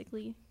like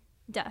basically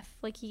deaf.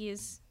 Like he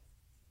is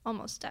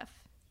almost deaf.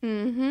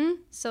 Mm-hmm.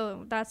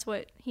 So that's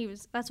what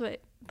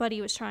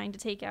Buddy was trying to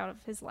take out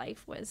of his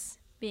life, was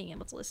being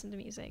able to listen to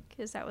music,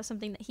 because that was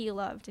something that he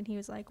loved. And he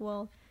was like,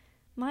 well,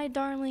 my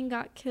darling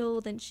got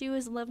killed and she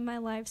was the love of my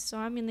life, so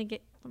I'm going to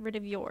get rid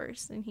of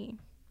yours. And he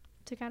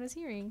took out his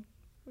hearing,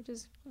 which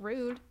is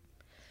rude.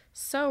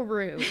 So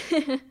rude.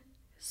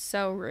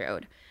 So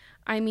rude.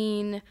 I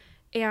mean,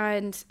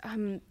 and,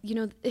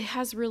 it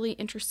has really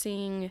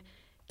interesting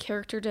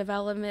character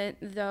development,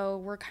 though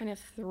we're kind of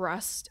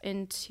thrust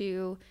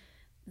into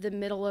the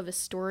middle of a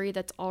story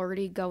that's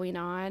already going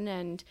on.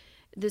 And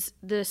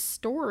the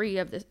story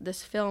of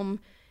this film,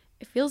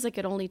 it feels like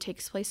it only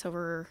takes place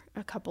over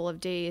a couple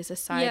of days,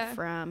 aside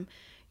from,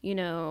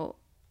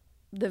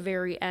 the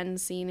very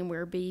end scene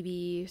where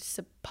Baby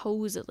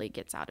supposedly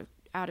gets out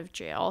of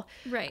jail.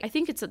 Right. I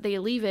think it's that they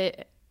leave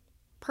it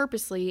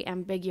purposely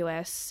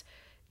ambiguous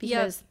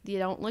because you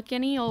don't look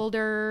any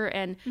older.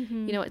 And,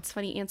 it's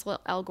funny, Ansel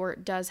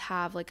Elgort does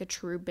have like a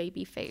true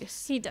baby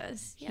face. He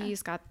does. Yeah.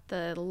 He's got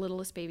the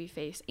littlest baby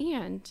face,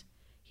 and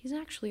he's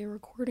actually a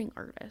recording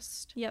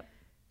artist. Yep.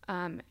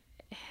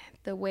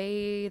 The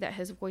way that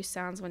his voice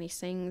sounds when he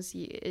sings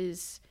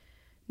is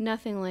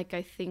nothing like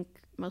I think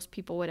most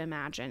people would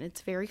imagine.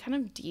 It's very kind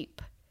of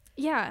deep.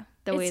 Yeah.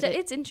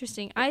 It's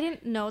interesting. I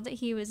didn't know that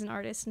he was an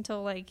artist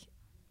until like,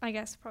 I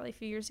guess probably a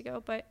few years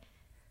ago,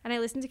 and I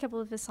listened to a couple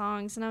of his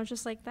songs and I was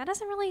just like, that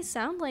doesn't really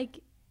sound like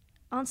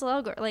Ansel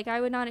Elgort. Like I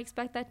would not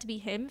expect that to be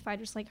him if I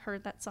just like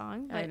heard that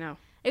song. But I know.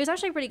 It was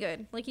actually pretty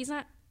good. Like he's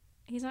not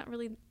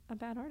really a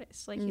bad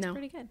artist. Like he's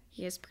pretty good.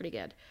 He is pretty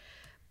good.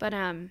 But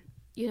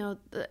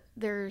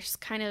there's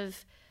kind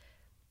of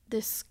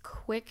this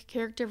quick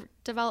character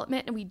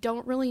development, and we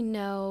don't really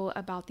know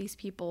about these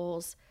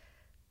people's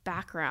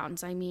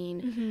backgrounds. I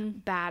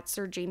mean, Bats,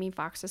 or Jamie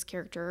Foxx's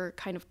character,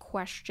 kind of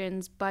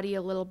questions Buddy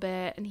a little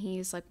bit, and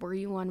he's like, were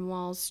you on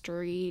Wall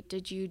Street?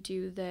 Did you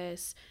do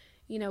this?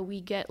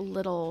 We get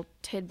little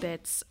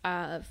tidbits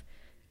of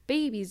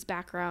Baby's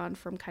background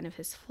from kind of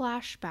his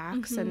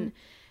flashbacks and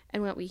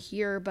what we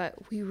hear, but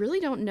we really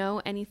don't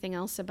know anything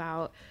else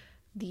about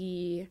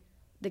the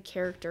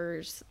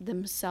characters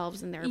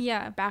themselves and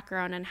their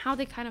background and how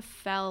they kind of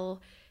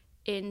fell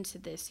into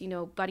this.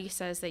 Buddy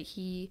says that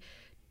he,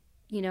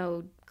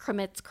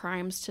 commits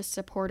crimes to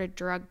support a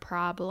drug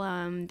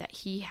problem that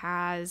he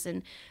has,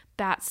 and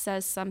Bat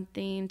says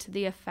something to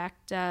the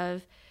effect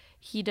of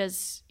he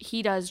does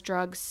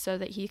drugs so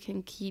that he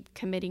can keep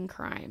committing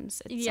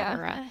crimes,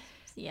 etc.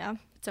 Yeah.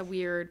 It's a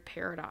weird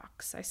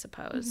paradox, I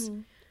suppose.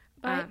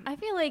 But I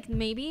feel like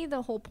maybe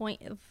the whole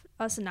point of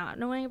us not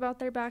knowing about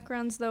their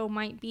backgrounds, though,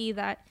 might be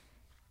that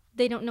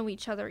they don't know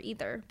each other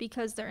either,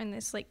 because they're in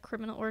this like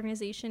criminal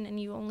organization and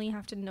you only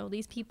have to know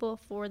these people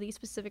for these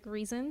specific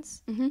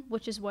reasons,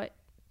 which is what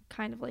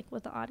kind of like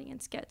what the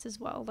audience gets as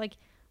well. Like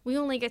we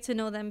only get to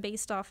know them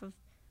based off of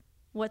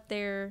what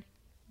they're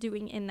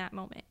doing in that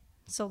moment.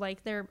 So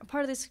like they're a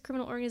part of this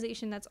criminal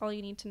organization. That's all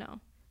you need to know,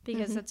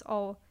 because that's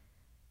all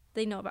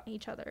they know about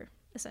each other,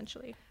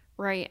 essentially.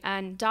 Right.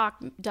 And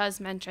Doc does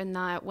mention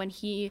that when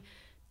he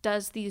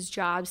does these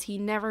jobs, he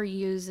never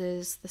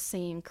uses the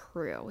same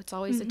crew. It's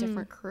always a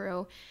different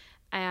crew.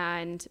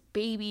 And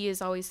Baby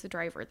is always the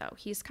driver, though.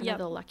 He's kind of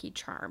the lucky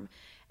charm.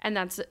 And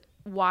that's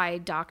why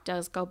Doc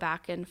does go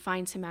back and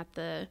finds him at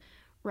the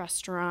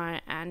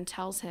restaurant and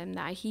tells him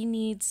that he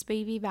needs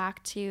Baby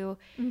back to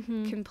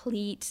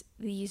complete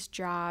these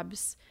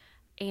jobs.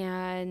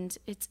 And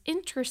it's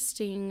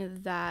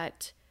interesting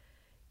that,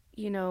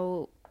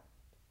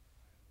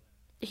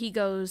 he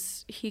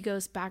goes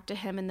back to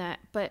him, and that,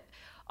 but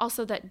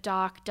also that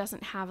Doc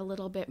doesn't have a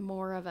little bit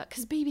more of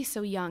because Baby's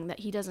so young that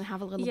he doesn't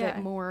have a little bit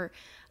more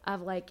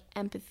of like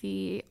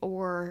empathy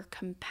or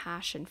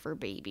compassion for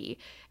Baby.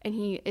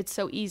 And it's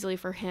so easily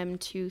for him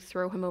to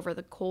throw him over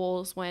the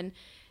coals when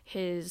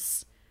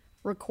his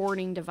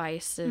recording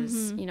device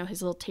is,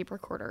 his little tape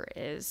recorder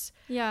is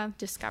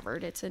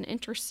discovered. It's an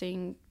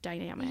interesting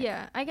dynamic.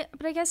 Yeah,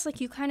 but I guess like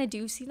you kind of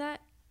do see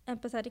that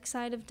empathetic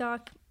side of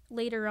Doc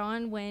later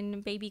on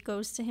when Baby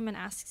goes to him and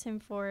asks him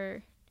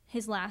for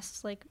his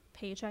last like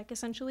paycheck,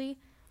 essentially,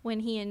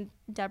 when he and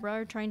Deborah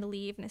are trying to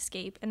leave and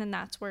escape, and then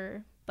that's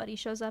where Buddy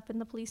shows up in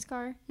the police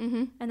car,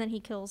 and then he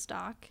kills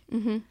Doc.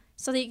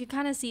 So that you could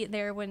kind of see it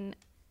there when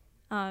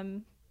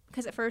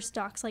because at first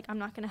Doc's like, I'm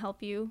not gonna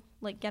help you,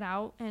 like get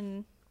out,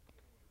 and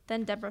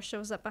then Deborah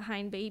shows up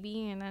behind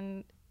Baby, and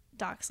then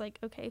Doc's like,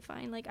 okay,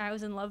 fine, like I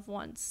was in love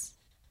once,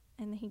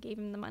 and he gave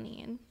him the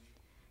money and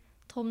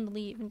told him to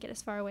leave and get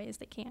as far away as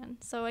they can.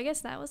 So I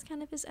guess that was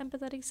kind of his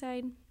empathetic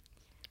side.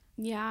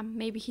 Yeah,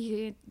 maybe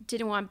he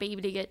didn't want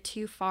Baby to get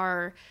too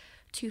far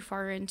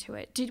into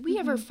it. Did we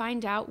ever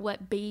find out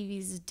what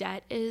Baby's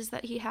debt is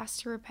that he has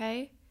to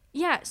repay?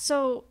 Yeah,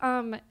 so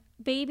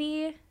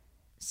Baby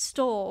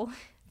stole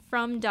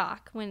from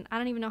Doc when I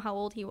don't even know how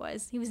old he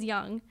was. He was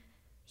young.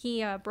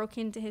 He broke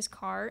into his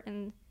car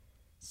and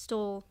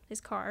stole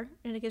his car,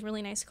 and like his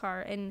really nice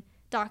car, and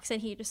Doc said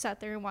he just sat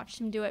there and watched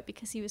him do it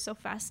because he was so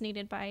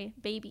fascinated by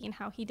Baby and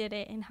how he did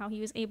it and how he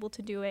was able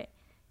to do it.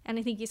 And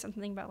I think he said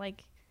something about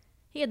like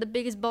he had the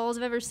biggest balls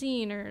I've ever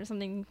seen or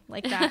something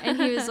like that.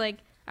 And he was like,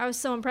 I was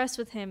so impressed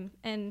with him.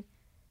 And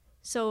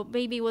so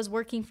Baby was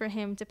working for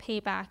him to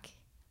pay back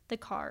the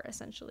car,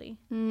 essentially.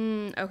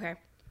 Okay.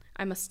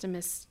 I must have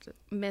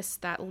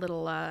missed that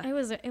little It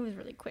was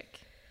really quick.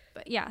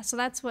 But yeah, so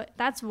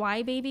that's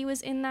why Baby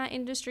was in that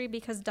industry,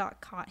 because Doc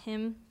caught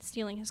him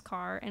stealing his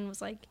car and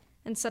was like,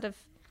 instead of,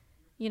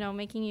 you know,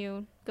 making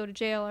you go to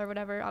jail or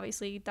whatever,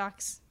 obviously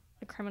Doc's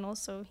a criminal,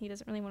 so he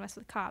doesn't really want to mess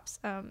with cops.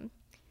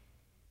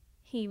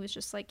 He was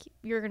just like,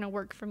 you're going to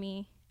work for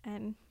me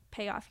and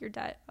pay off your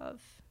debt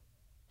of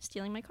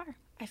stealing my car.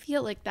 I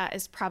feel like that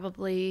is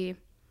probably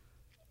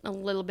a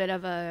little bit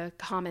of a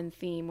common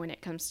theme when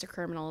it comes to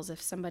criminals.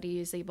 If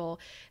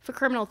a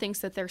criminal thinks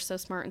that they're so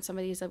smart and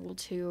somebody is able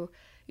to,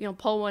 you know,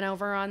 pull one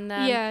over on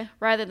them,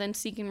 rather than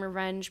seeking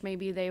revenge,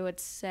 maybe they would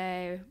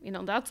say, you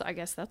know, I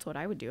guess that's what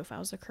I would do if I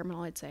was a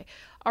criminal. I'd say,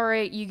 all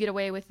right, you get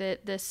away with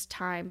it this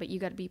time, but you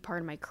got to be part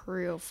of my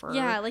crew for...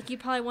 Yeah, like you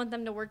probably want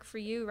them to work for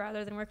you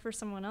rather than work for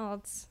someone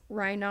else.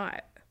 Why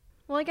not?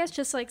 Well, I guess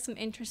just like some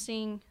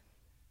interesting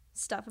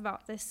stuff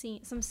about this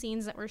scene, some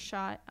scenes that were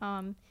shot.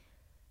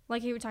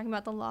 Like you were talking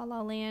about the La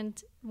La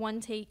Land one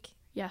take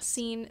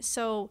scene.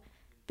 So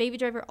Baby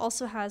Driver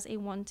also has a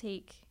one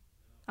take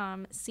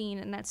scene,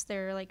 and that's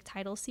their like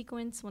title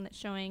sequence, one that's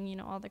showing, you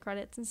know, all the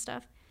credits and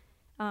stuff,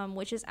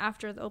 which is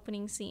after the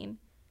opening scene.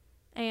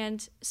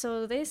 And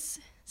so this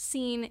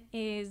scene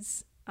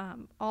is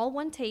all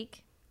one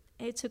take.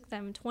 It took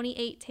them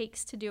 28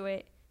 takes to do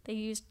it. They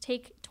used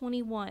take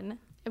 21.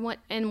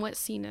 And what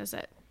scene is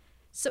it?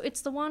 So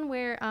it's the one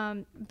where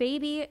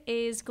Baby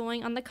is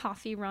going on the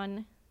coffee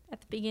run at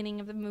the beginning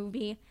of the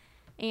movie,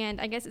 and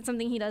I guess it's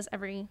something he does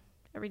every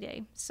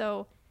day.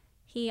 So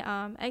he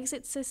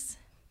exits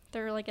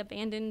their like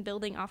abandoned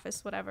building,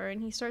 office, whatever,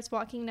 and he starts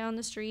walking down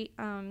the street.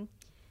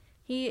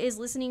 He is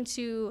listening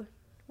to,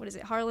 what is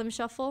it, Harlem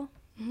Shuffle?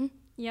 Mm-hmm.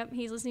 Yep,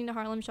 he's listening to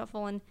Harlem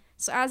Shuffle, and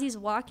so as he's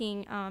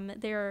walking,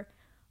 there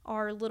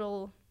are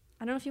little,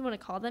 I don't know if you want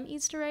to call them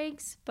Easter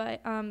eggs,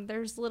 but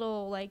there's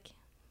little, like,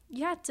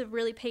 you have to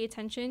really pay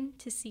attention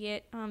to see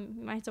it.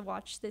 You might have to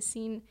watch this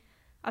scene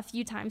a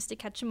few times to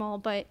catch them all,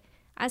 but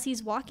as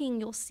he's walking,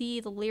 you'll see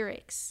the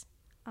lyrics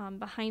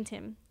behind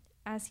him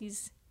as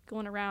he's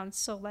going around.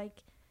 So,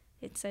 like,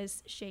 it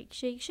says, shake,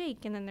 shake,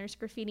 shake, and then there's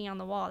graffiti on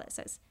the wall that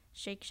says,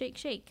 shake, shake,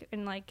 shake,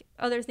 and, like,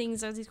 other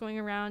things as he's going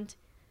around.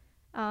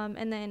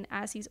 And then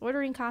as he's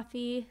ordering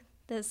coffee,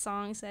 the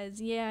song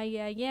says, yeah,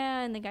 yeah,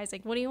 yeah, and the guy's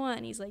like, what do you want?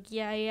 And he's like,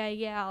 yeah, yeah,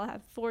 yeah, I'll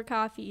have 4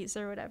 coffees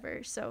or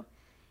whatever. So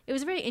it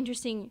was a very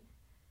interesting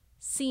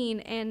scene,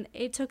 and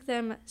it took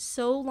them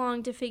so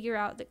long to figure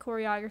out the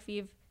choreography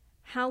of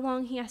how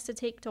long he has to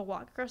take to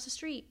walk across the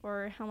street,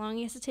 or how long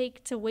he has to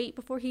take to wait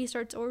before he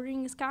starts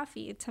ordering his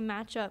coffee to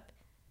match up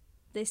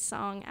this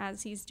song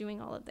as he's doing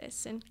all of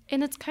this. And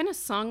it's kind of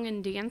song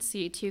and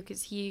dancey too,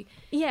 because he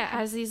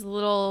has these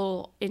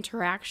little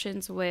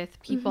interactions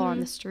with people on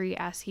the street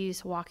as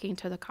he's walking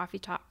to the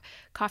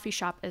coffee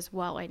shop as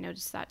well. I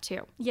noticed that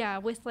too. Yeah,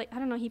 with, like, I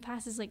don't know, he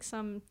passes like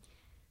some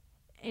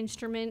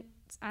instrument,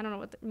 I don't know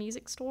what, the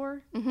music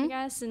store, I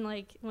guess, and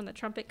like when the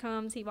trumpet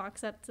comes, he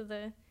walks up to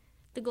the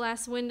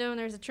glass window and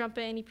there's a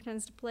trumpet and he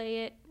pretends to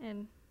play it,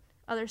 and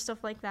other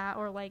stuff like that.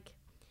 Or like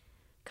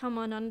come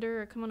on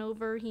under or come on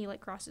over, he like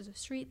crosses a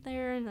street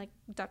there and like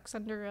ducks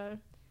under a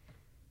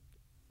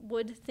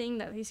wood thing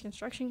that these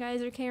construction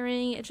guys are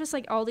carrying. It's just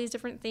like all these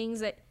different things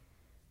that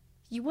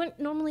you wouldn't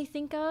normally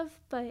think of,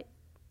 but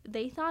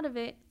they thought of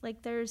it.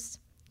 Like there's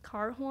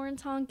car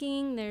horns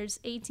honking, there's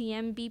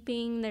ATM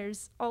beeping,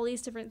 there's all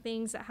these different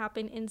things that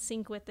happen in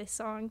sync with this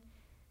song,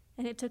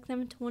 and it took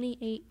them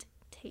 28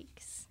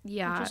 takes.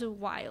 Yeah, which is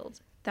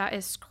wild. That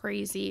is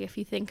crazy if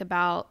you think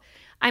about,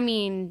 I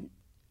mean,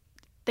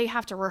 they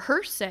have to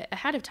rehearse it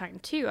ahead of time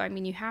too. I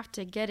mean, you have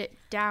to get it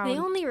down. They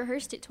only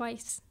rehearsed it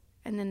twice,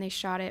 and then they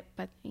shot it,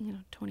 but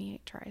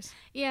 28 tries.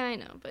 Yeah, I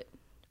know, but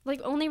like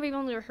we've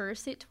only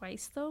rehearsed it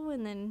twice though,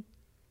 and then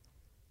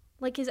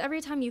like, because every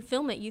time you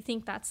film it, you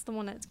think that's the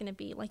one that's going to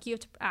be. Like, you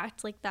have to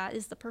act like that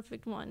is the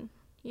perfect one,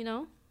 you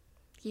know?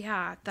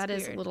 Yeah, that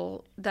is a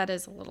little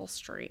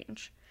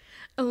strange.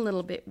 A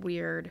little bit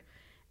weird.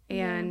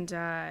 And,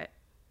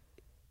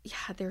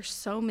 there's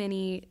so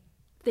many.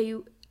 They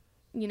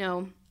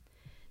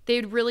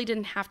really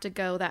didn't have to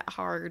go that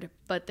hard,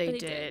 but they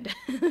did.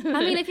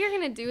 I mean, if you're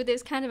going to do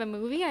this kind of a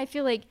movie, I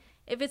feel like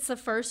if it's the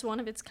first one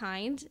of its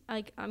kind,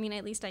 like, I mean,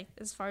 at least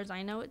as far as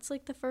I know, it's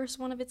like the first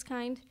one of its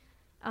kind.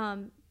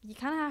 You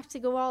kind of have to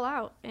go all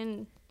out,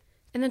 and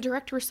the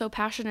director was so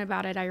passionate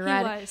about it. I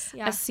read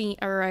a scene,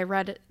 or I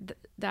read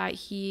that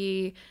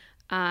he,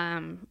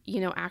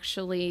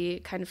 actually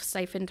kind of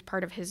siphoned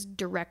part of his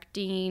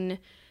directing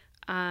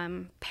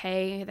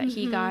pay that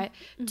he got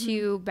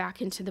to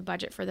back into the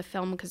budget for the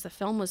film, because the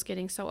film was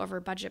getting so over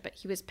budget. But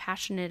he was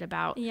passionate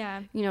about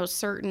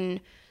certain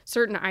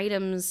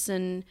items,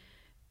 and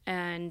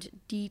and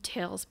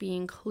details be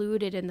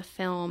included in the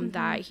film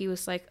that he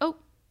was like, oh,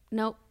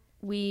 no,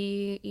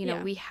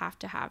 we have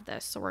to have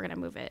this, so we're gonna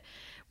move it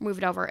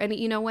over. And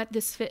you know what,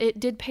 it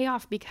did pay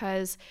off,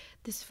 because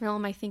this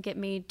film, I think it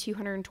made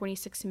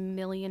 $226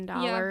 million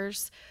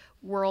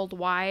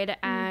worldwide,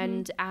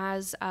 and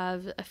as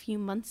of a few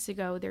months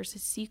ago, there's a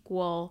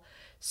sequel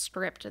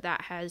script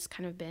that has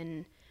kind of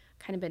been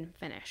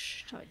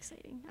finished. How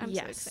exciting. I'm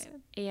so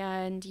excited.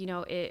 And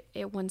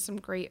it won some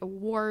great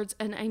awards,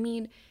 and I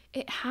mean,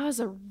 it has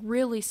a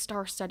really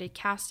star-studded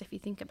cast if you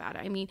think about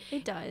it. I mean,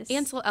 it does.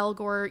 Ansel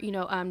Elgort,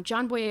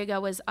 John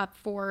Boyega was up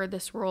for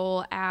this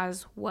role,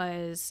 as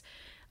was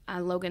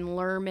Logan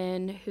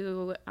Lerman,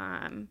 who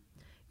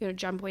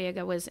John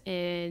Boyega was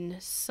in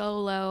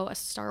Solo, A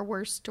Star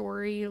Wars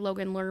Story.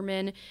 Logan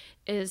Lerman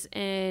is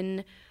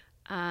in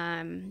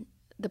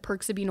The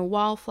Perks of Being a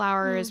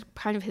Wallflower, is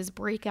kind of his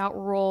breakout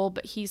role,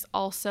 but he's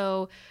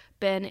also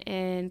been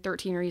in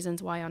 13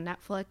 Reasons Why on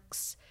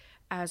Netflix,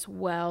 as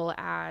well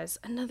as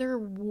another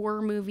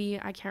war movie.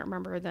 I can't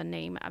remember the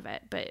name of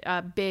it, but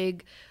a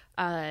big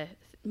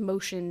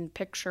motion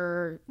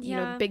picture,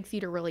 big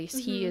theater release.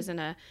 He is in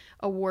a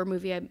war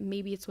movie.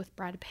 Maybe it's with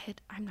Brad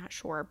Pitt. I'm not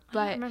sure. But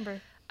I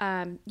don't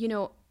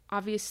remember.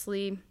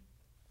 Obviously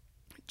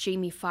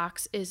Jamie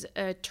Foxx is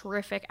a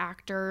terrific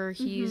actor.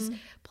 He's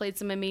played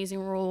some amazing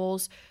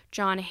roles.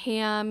 Jon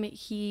Hamm,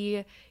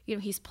 he's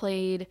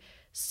played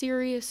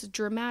serious,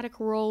 dramatic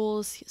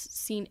roles. He's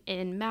seen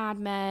in Mad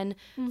Men,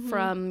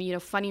 from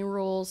funny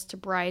roles to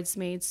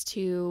Bridesmaids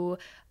to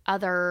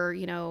other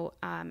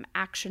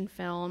action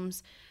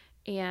films.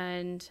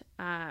 And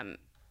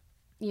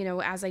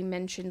as I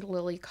mentioned,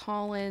 Lily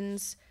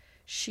Collins,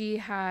 she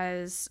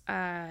has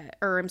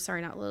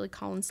not Lily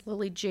Collins,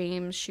 Lily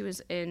James, she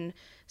was in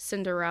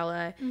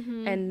Cinderella.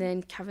 And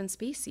then Kevin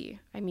Spacey,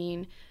 I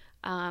mean,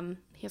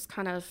 he's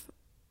kind of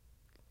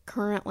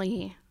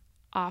currently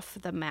off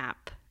the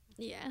map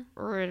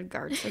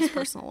regards to his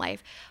personal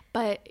life,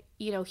 but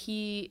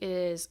he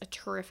is a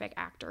terrific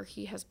actor.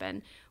 He has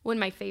been one of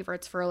my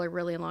favorites for a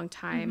really long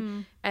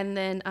time. And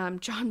then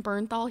John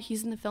Bernthal,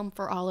 he's in the film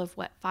for all of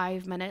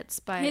 5 minutes,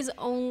 but his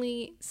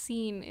only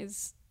scene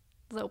is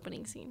the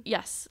opening scene.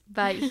 Yes,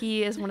 but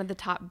he is one of the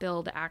top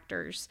billed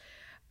actors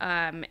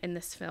in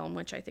this film,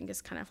 which I think is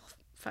kind of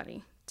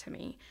funny to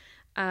me.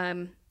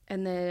 And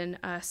then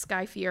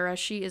Sky Fiera,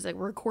 she is a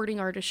recording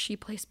artist. She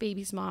plays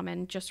Baby's mom,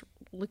 and just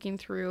looking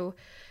through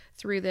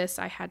this,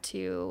 I had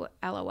to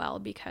LOL,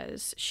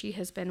 because she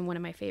has been one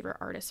of my favorite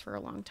artists for a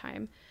long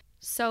time.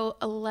 So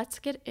let's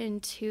get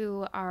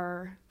into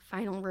our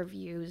final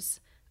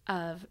reviews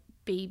of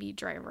Baby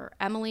Driver.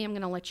 Emily, I'm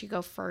going to let you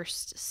go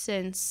first,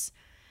 since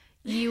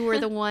you were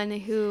the one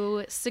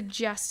who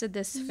suggested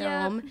this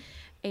film.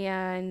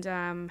 And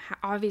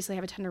obviously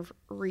have a ton of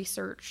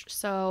research,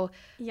 so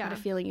I have a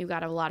feeling you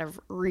got a lot of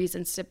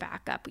reasons to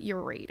back up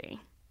your rating.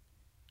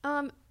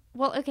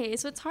 Well, okay,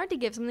 so it's hard to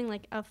give something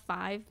like a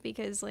 5,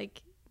 because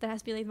like that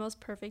has to be like the most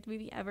perfect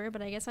movie ever,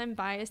 but I guess I'm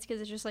biased because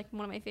it's just like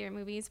one of my favorite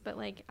movies. But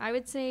like I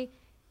would say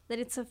that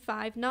it's a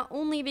 5, not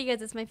only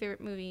because it's my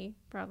favorite movie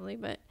probably,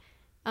 but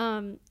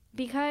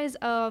because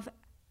of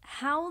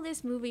how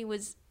this movie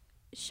was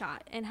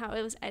shot and how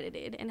it was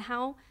edited and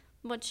how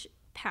much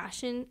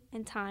passion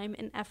and time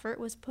and effort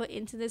was put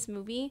into this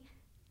movie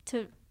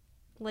to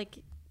like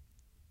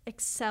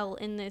excel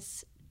in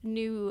this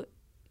new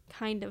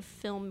kind of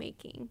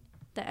filmmaking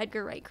that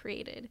Edgar Wright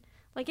created.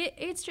 Like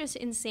it's just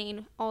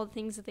insane, all the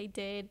things that they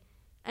did.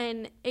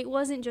 And it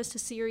wasn't just a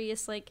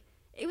serious, like,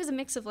 it was a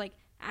mix of like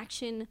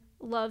action,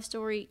 love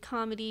story,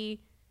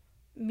 comedy,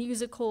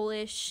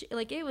 musical-ish.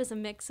 Like it was a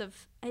mix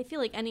of, I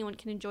feel like anyone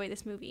can enjoy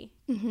this movie.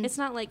 It's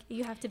not like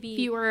you have to be, if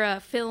you're a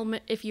film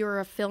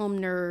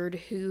nerd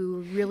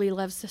who really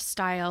loves the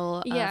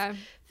style of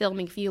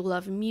filming, if you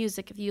love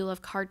music, if you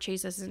love car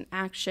chases and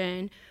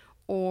action,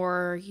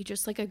 or you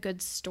just like a good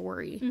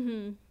story.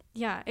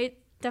 Yeah, it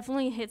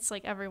definitely hits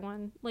like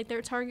everyone. Like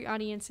their target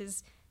audience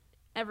is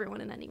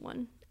everyone and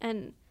anyone.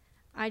 And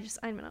I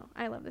don't know,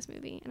 I love this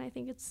movie, and I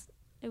think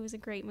it was a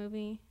great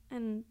movie,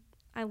 and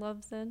I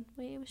love the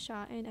way it was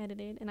shot and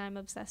edited, and I'm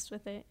obsessed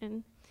with it.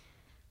 And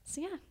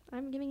so yeah,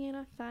 I'm giving it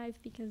a 5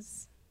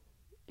 because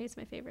it's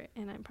my favorite,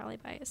 and I'm probably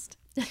biased.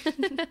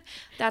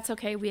 That's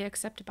okay. We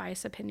accept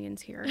biased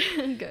opinions here.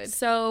 Good.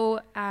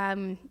 So,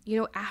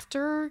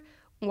 after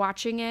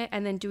watching it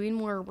and then doing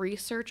more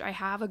research, I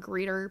have a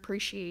greater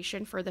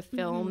appreciation for the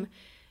film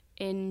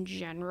in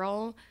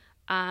general.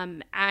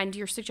 And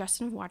your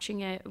suggestion of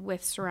watching it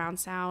with surround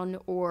sound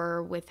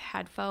or with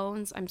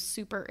headphones, I'm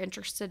super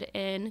interested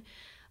in.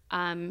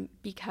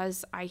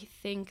 Because I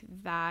think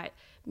that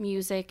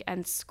music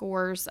and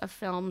scores of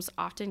films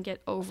often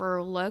get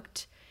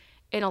overlooked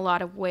in a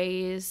lot of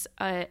ways,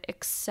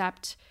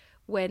 except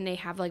when they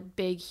have like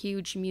big,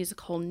 huge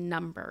musical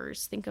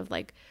numbers. Think of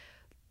like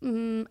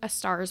A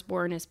Star is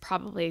Born is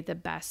probably the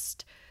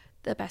best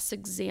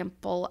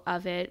example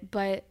of it,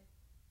 but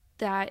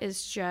that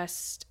is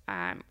just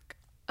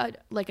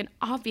like an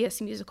obvious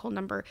musical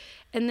number,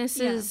 and this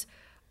is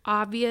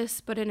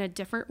obvious, but in a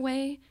different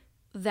way.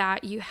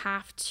 that you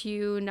have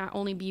to not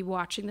only be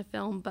watching the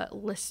film, but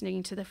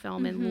listening to the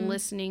film and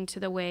listening to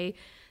the way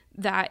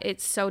that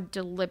it's so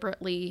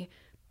deliberately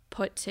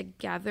put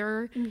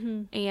together.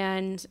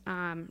 And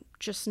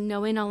just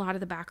knowing a lot of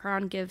the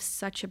background gives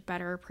such a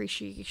better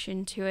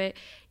appreciation to it.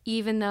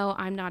 Even though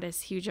I'm not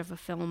as huge of a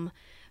film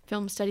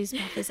studies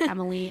buff as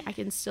Emily, I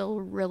can still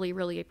really,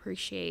 really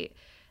appreciate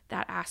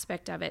that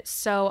aspect of it.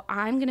 So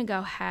I'm going to go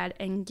ahead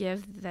and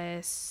give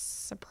this,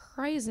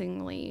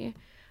 surprisingly,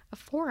 a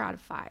 4 out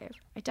of 5.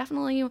 I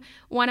definitely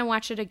want to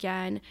watch it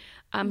again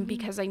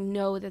because I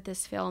know that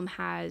this film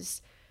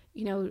has,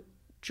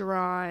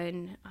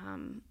 drawn,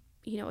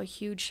 a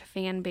huge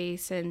fan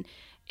base, and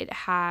it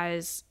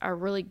has a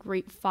really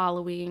great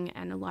following,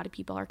 and a lot of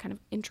people are kind of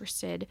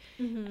interested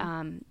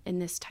in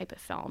this type of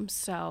film.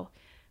 So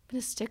I'm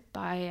going to stick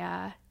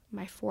by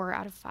my 4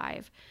 out of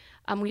 5.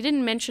 We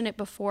didn't mention it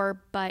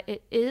before, but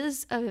it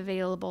is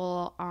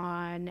available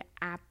on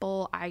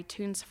Apple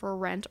iTunes for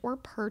rent or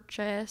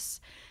purchase,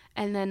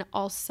 and then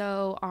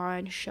also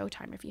on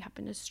Showtime if you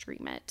happen to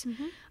stream it.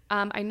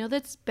 I know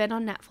that's been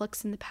on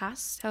Netflix in the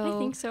past, so I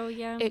think so,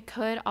 yeah. It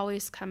could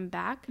always come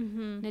back.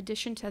 In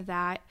addition to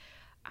that,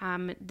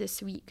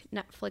 this week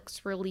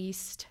Netflix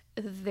released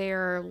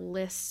their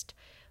list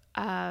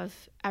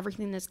of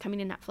everything that's coming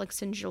to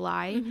Netflix in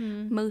July,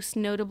 most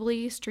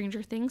notably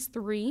Stranger Things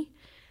 3,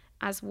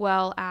 as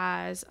well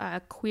as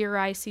Queer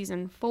Eye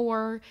Season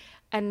 4,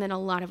 and then a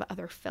lot of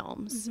other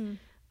films.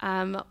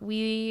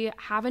 We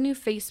have a new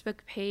Facebook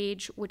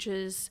page, which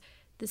is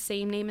the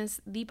same name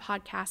as the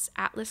podcast,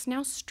 Atlas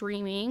Now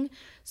Streaming.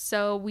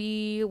 So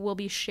we will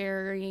be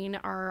sharing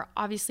our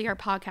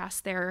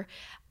podcast there,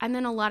 and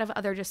then a lot of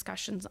other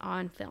discussions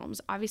on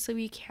films. Obviously,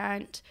 we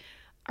can't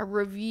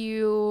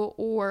review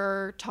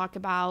or talk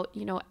about,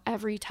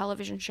 every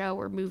television show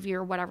or movie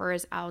or whatever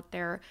is out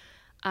there.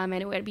 And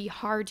it would be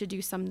hard to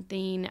do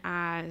something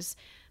as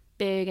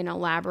big and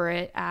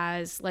elaborate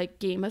as like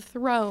Game of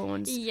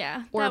Thrones.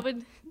 Yeah, or that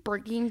would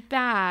Breaking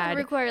Bad.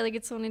 require like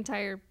its own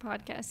entire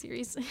podcast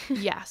series.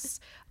 Yes.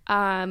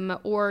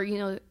 Or,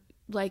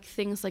 like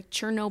things like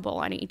Chernobyl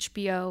on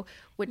HBO,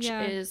 which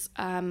is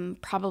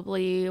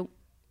probably,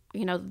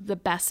 the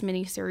best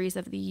miniseries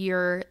of the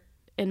year,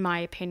 in my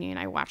opinion.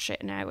 I watched it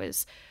and I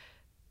was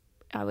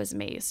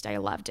amazed. I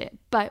loved it.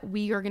 But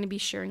we are going to be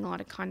sharing a lot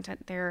of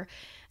content there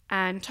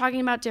and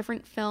talking about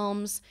different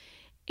films,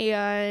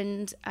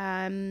 and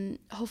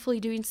hopefully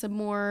doing some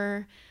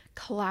more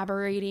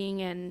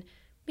collaborating and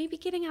maybe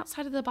getting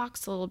outside of the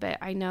box a little bit.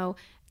 I know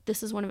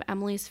this is one of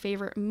Emily's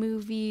favorite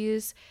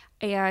movies,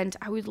 and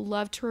I would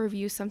love to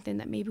review something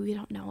that maybe we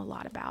don't know a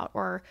lot about,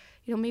 or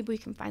maybe we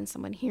can find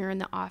someone here in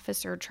the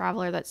office or a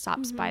traveler that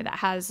stops by that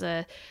has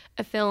a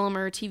film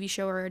or a TV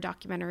show or a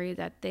documentary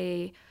that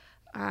they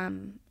are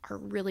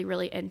really,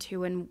 really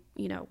into and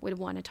would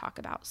want to talk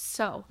about.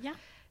 So yeah.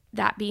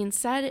 That being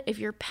said, if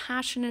you're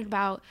passionate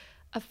about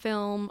a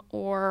film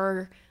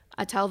or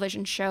a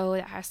television show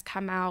that has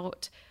come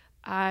out,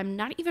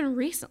 not even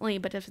recently,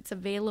 but if it's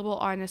available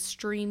on a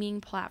streaming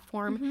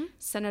platform,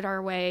 send it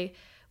our way.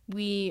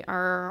 We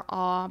are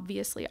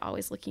obviously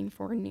always looking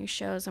for new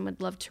shows and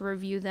would love to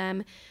review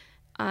them.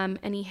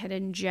 Any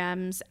hidden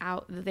gems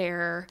out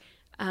there,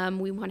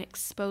 we want to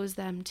expose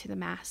them to the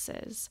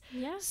masses.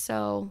 Yeah.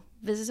 So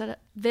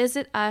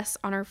visit us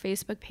on our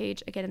Facebook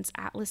page. Again, it's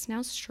Atlas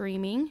Now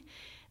Streaming.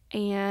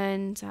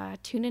 And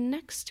tune in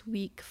next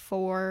week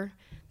for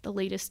the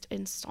latest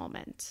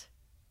installment.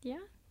 Yeah.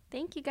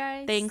 Thank you,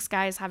 guys. Thanks,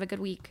 guys. Have a good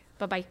week.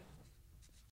 Bye-bye.